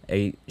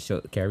I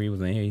show Carrie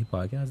was on here. He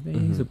podcast.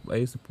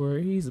 He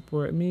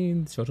support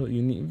me. Shout out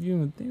unique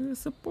view and things.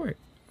 Support.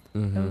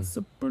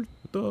 Support.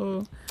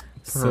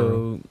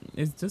 So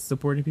it's just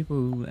supporting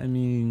people. I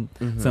mean,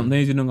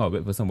 sometimes you don't gotta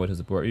wait for somebody to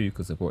support you. You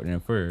could support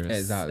them first,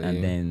 exactly,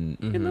 and then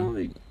you know,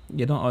 like,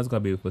 you don't always gotta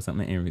be for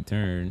something in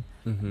return.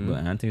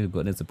 But I think you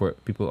got to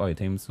support people all the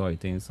time, so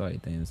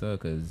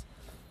because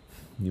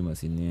you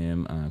must see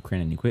them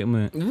Crane and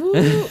Equipment.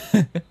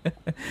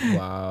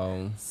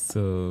 Wow.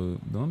 So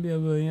don't be a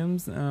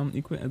Williams don't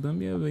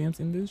be a Williams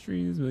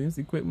Industries, Williams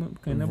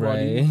Equipment kind of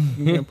Right. body.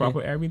 You get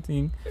proper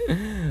everything.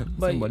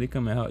 But Somebody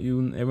come and help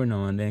you every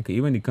now and then. Cause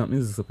even the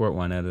companies support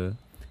one another.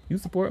 You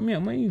support me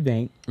at my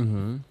event.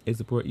 mm-hmm. They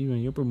support you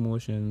in your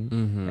promotion,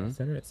 Mm-hmm.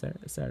 etc., etc.,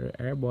 etc.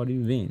 Everybody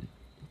win.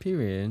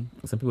 Period.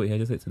 Some people here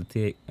just like to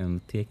take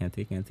and take and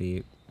take and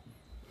take.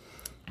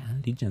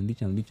 And leech and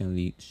leech and leech and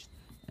leech.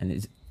 And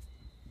it's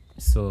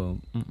so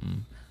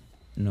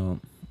no.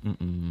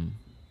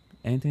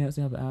 Anything else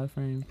you have to add,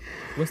 friend?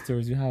 What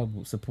stories you have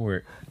about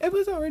support? It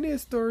was already a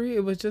story.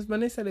 It was just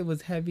when they said it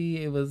was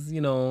heavy, it was,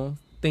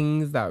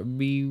 things that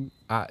we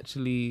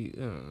actually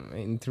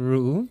ain't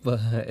through,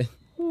 but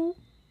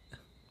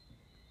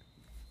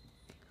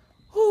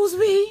who's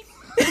we?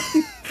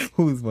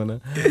 Who's wanna?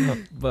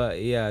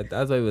 But yeah,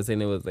 that's why we were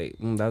saying it was like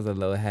that was a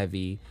little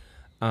heavy.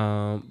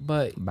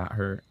 But About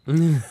her.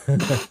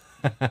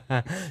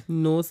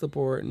 no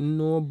support,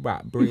 no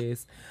back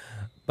brace.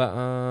 But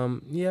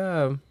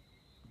yeah,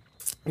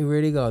 you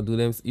really gotta do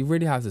them. You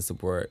really have to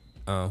support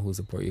who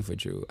support you for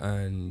true,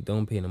 and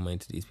don't pay no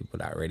mind to these people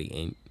that already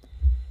ain't.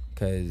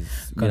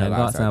 Cause I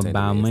got some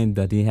bad mind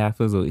that he have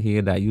out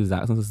here that use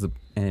accents to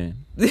anyway.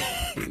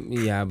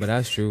 Yeah, but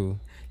that's true.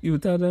 You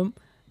tell them.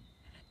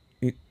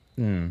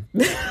 Go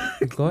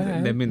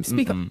ahead. Let me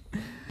Speak up.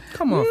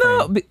 Come on, No,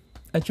 friend. but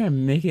I try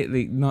and make it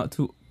like not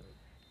too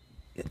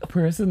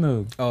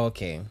personal, Oh,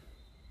 okay.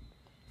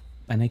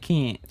 and I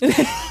can't.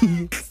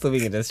 So we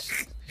can just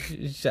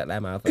shut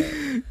that mouth up.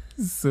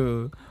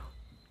 So,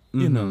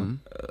 you know,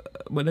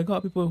 but I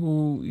got people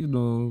who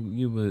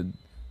you would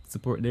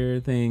support their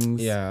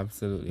things, Yeah,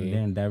 absolutely.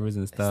 their endeavors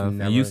and stuff, and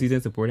never- you see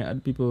them supporting other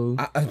people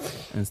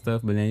and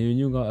stuff. But then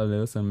you got a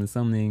little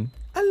something.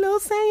 A little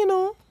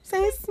saying,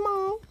 say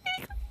small.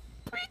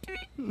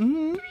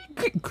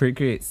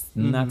 Crickets,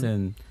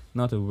 nothing,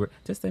 not a word.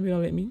 Just tell me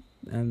all let me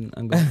and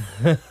go.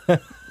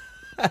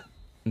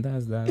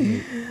 That's that.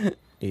 Like.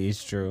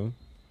 It's true.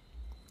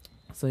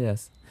 So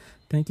yes,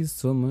 thank you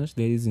so much,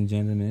 ladies and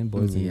gentlemen,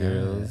 boys and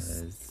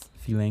girls,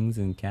 felines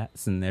and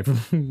cats and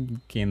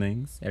everything,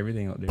 canines,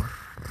 everything out there.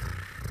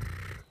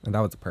 And that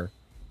was a purr.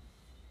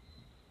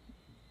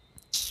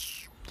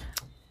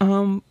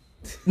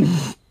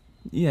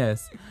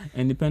 Yes,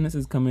 Independence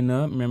is coming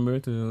up. Remember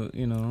to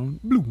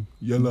Blue,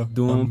 yellow.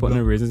 don't put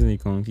no raisins in the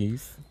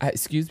conkeys.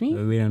 Excuse me?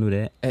 We don't do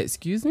that.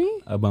 Excuse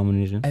me?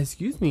 Abomination.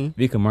 Excuse me?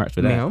 We can march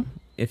for that Ma'am?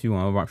 if you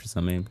want to march for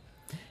something.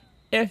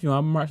 If you want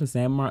to march for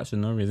same march,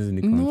 no raisins in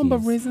the conkeys. No, but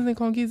raisins and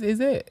conkeys is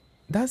it.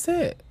 That's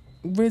it.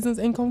 Raisins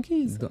and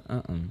conkeys.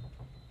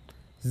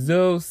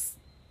 Zeus.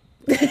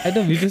 I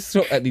don't. You just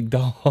throw at the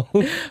doll.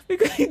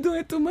 Because he's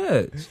doing too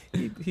much.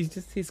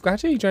 He's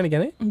scratching. You trying to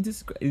get it? I'm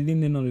just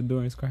leaning on the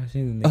door and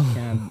scratching and they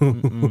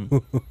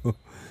can't.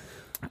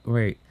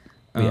 Right.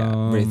 But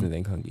yeah, raisins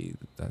and conkeys.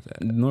 That's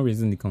it. No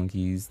reason the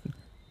conkeys.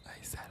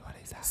 What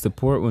is that?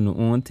 Support on the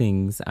own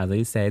things, as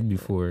I said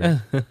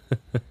before.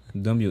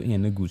 Don't be out here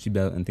in the Gucci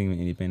belt and think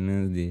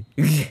Independence Day.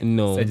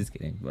 No. So just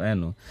kidding. But I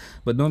know.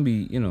 But don't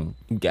be,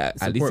 Yeah,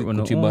 at least support one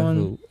Gucci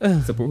on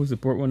bottle. support who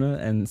support one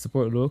and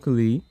support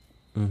locally,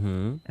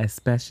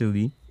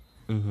 especially.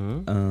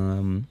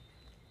 Dubai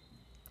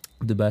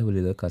who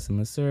did the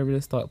customer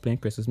service, start playing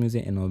Christmas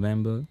music in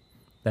November.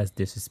 That's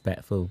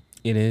disrespectful.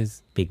 It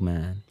is. Big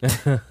man.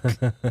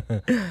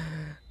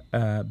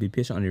 Be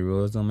patient on the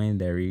roads, don't mind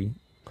dairy.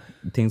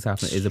 Things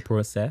happen. It's a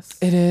process.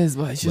 It is,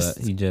 but it's But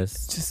he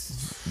just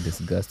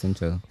disgusting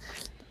too.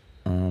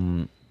 I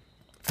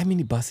mean,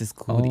 the bus is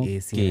cool, the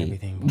AC and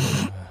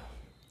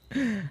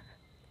everything.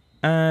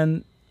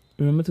 And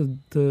remember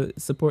to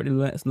support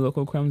the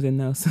local crumbs in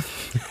Nelson.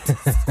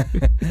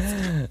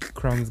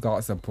 Crumbs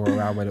got support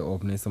right when they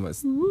opening so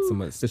much.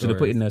 They should have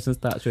put in Nelson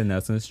statue in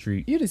Nelson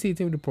Street. You to see it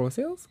with the pro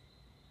sales?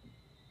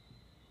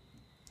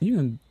 You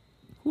can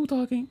who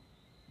talking?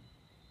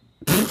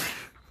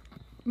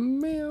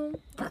 Ma'am.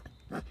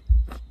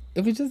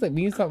 If it's just like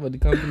when you talk about the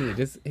company, it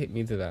just hit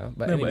me to that.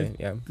 But No, anyway, but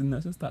yeah. The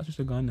Nelson statue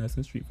should go on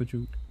Nelson Street for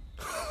truth.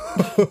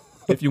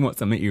 If you want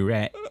something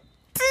erect.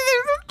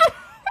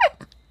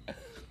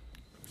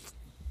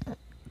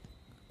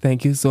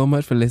 Thank you so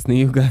much for listening,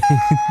 you guys.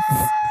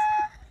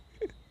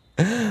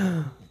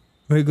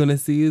 We're gonna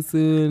see you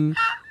soon.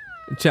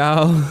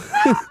 Ciao.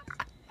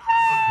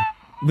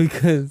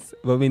 Because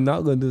what we're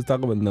not gonna do is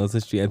talk about Nelson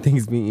Street and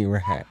things being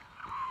erect.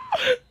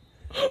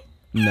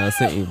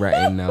 Nelson erect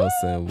and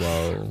Nelson.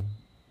 Whoa.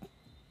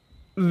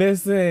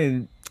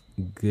 Listen.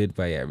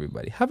 Goodbye,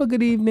 everybody. Have a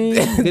good evening.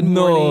 Good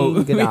No,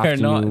 morning. Good we are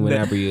afternoon. not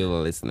Whenever you're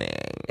listening.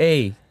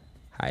 Hey.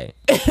 Hi.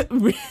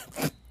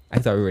 I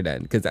thought we were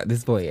done because at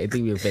this point I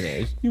think we were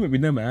finished. You might be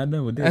done, but I'm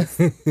done with this.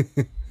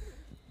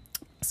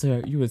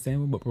 So you were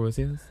saying about pro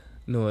sales?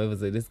 No, it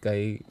was like this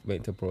guy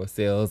went to pro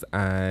sales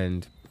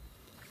and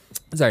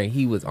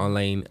he was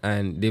online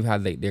and they've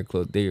had like their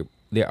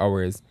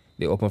hours.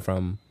 They open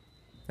from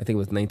I think it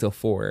was 9 till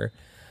 4.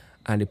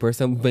 And the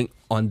person went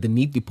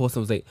underneath the post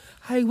and was like,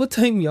 "Hi, what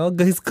time y'all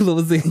guys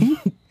closing?"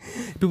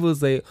 people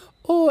say,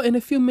 oh, in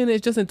a few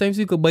minutes, just in time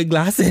so you could buy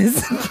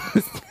glasses.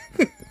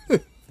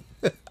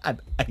 And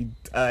I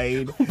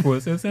died.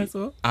 Process that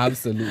so?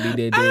 Absolutely,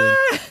 they did.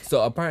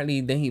 So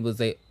apparently, then he was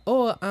like,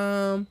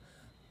 "Oh,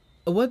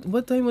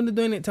 what time are they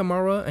doing it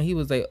tomorrow?" And he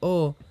was like,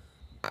 "Oh,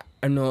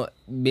 I know."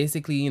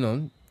 Basically, you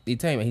know, the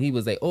time. And he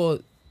was like, "Oh,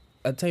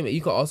 a time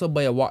you could also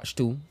buy a watch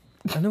too."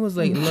 And I was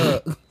like,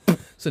 "Look."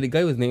 So the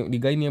guy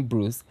named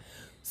Bruce.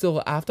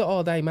 So after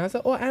all that, man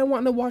said, "Oh, I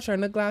want the watch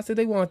and the glasses.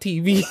 They want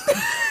TV."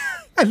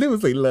 And it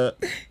was like,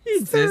 "Look,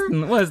 He just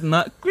was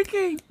not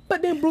clicking.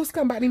 But then Bruce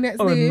come back the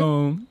next Oh day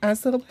no. and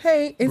said,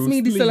 "Hey, it's Bruce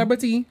me, the Lee.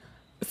 celebrity."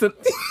 So,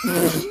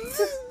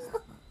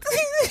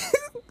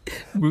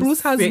 Bruce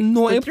has sick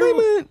no for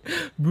employment.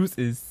 Bruce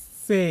is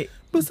sick.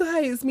 Bruce said,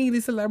 "Hey, it's me, the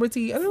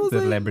celebrity." And I was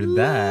Celebrity like,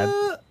 dad.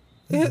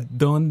 "Look."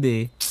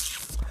 Donde?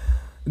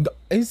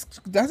 That's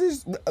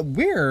just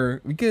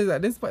weird because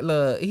at this point,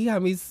 look, he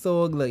had me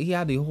so like he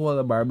had the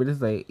whole bar, but it's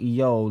like,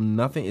 yo,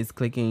 nothing is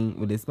clicking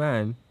with this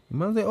man. The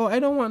man's like, "Oh, I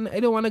don't want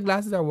the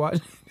glasses I watch.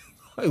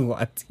 I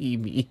want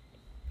TV."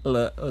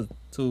 Look, it was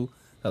too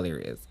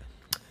hilarious.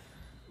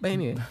 But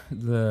anyway,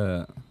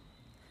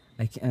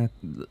 I can't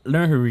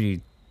learn to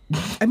read.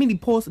 I mean, he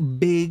posts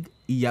big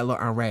yellow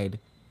and red.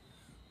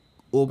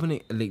 Open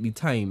it like the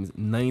times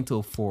 9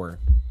 till 4.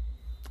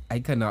 I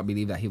cannot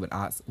believe that he would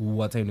ask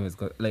what time it was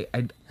going.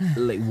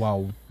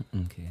 Wow.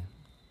 Okay.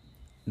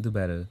 Do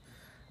better.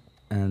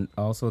 And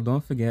also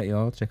don't forget,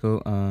 y'all, check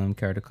out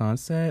Character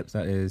Concepts.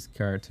 That is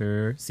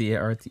Character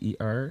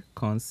CARTER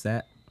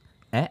Concept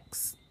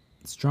X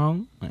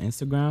Strong on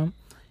Instagram.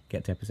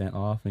 Get 10%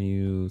 off when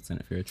you sign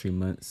up for your 3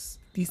 months.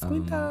 This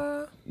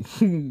winter.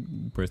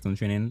 Personal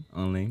training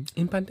online.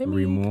 In pandemic.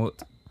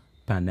 Remote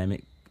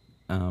pandemic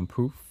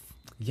proof.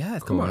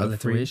 Yes, come on,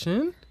 Corona-free.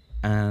 alliteration.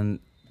 And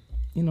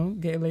you know,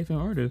 get your life in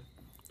order.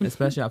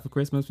 Especially after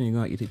Christmas when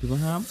you're gonna eat people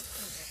ham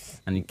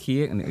and you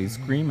cake and you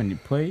scream and you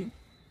play.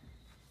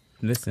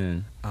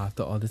 Listen.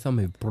 After all this,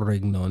 I'm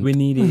pregnant. We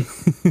need it.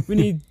 We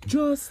need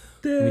justice.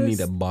 We need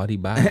a body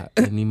back.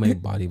 I need my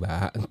body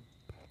back.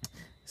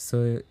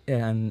 So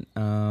yeah, and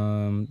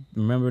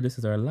remember this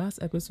is our last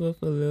episode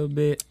for a little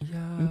bit.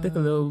 Yeah. We'll take a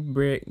little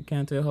break.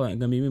 Can't tell how it's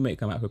gonna be. We might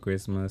come out for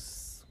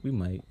Christmas. We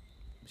might.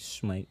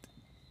 Schmight.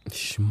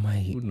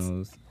 Schmight. Who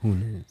knows? Who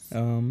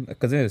knows?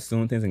 Because then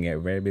soon things can get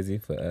very busy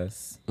for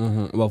us.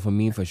 Mm-hmm. Well, for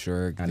me, for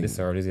sure. And this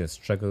already is a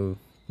struggle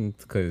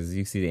because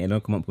you see they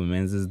don't come up with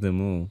men's the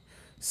moon.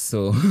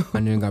 So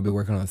and then gotta be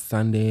working on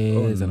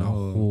Sundays and a no.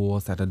 whole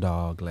set of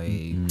dog.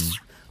 Like,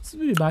 so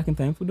we'll be back in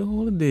time for the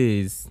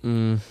holidays.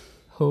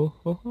 Ho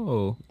ho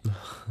ho.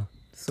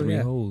 So 3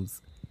 yeah,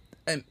 hoes.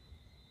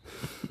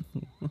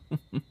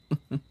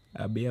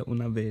 I'll be at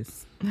una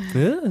vez.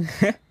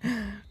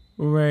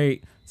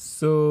 Right.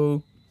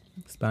 So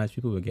Spanish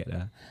people will get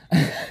that.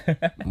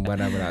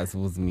 Whatever that's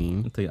supposed to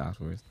mean. I'll tell you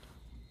afterwards.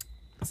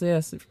 So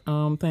yes,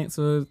 thanks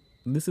for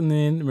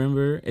listening.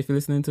 Remember, if you're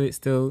listening to it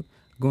still,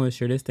 go and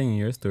share this thing in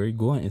your story.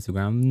 Go on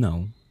Instagram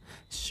now.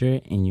 Share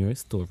it in your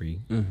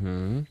story.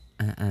 Mm-hmm.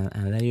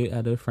 And let your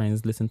other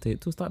friends listen to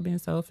it too. Stop being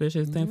selfish.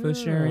 It's time for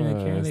sharing and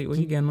caring. Like, what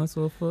you getting on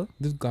so for?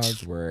 Do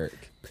God's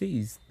work.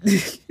 Please.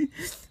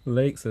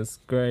 Like,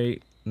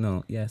 subscribe.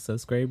 No, yeah,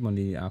 subscribe on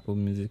the Apple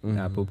Music,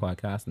 Apple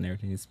Podcast and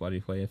everything.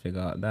 Spotify, if you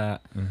got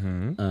that.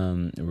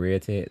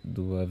 Rate it.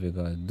 Do whatever you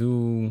gotta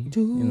do.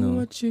 Do you know.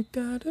 what you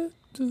gotta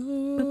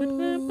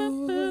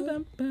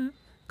do.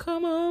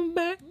 Come on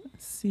back.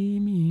 See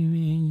me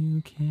when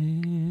you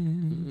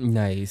can.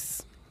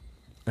 Nice.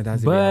 And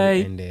that's Bye. the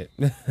way I end it.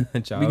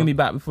 Ciao. We're gonna be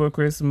back before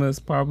Christmas,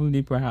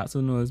 probably, perhaps,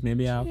 who knows,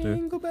 maybe after.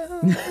 Jingle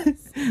bells.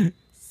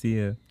 See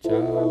ya.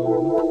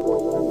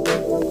 Ciao.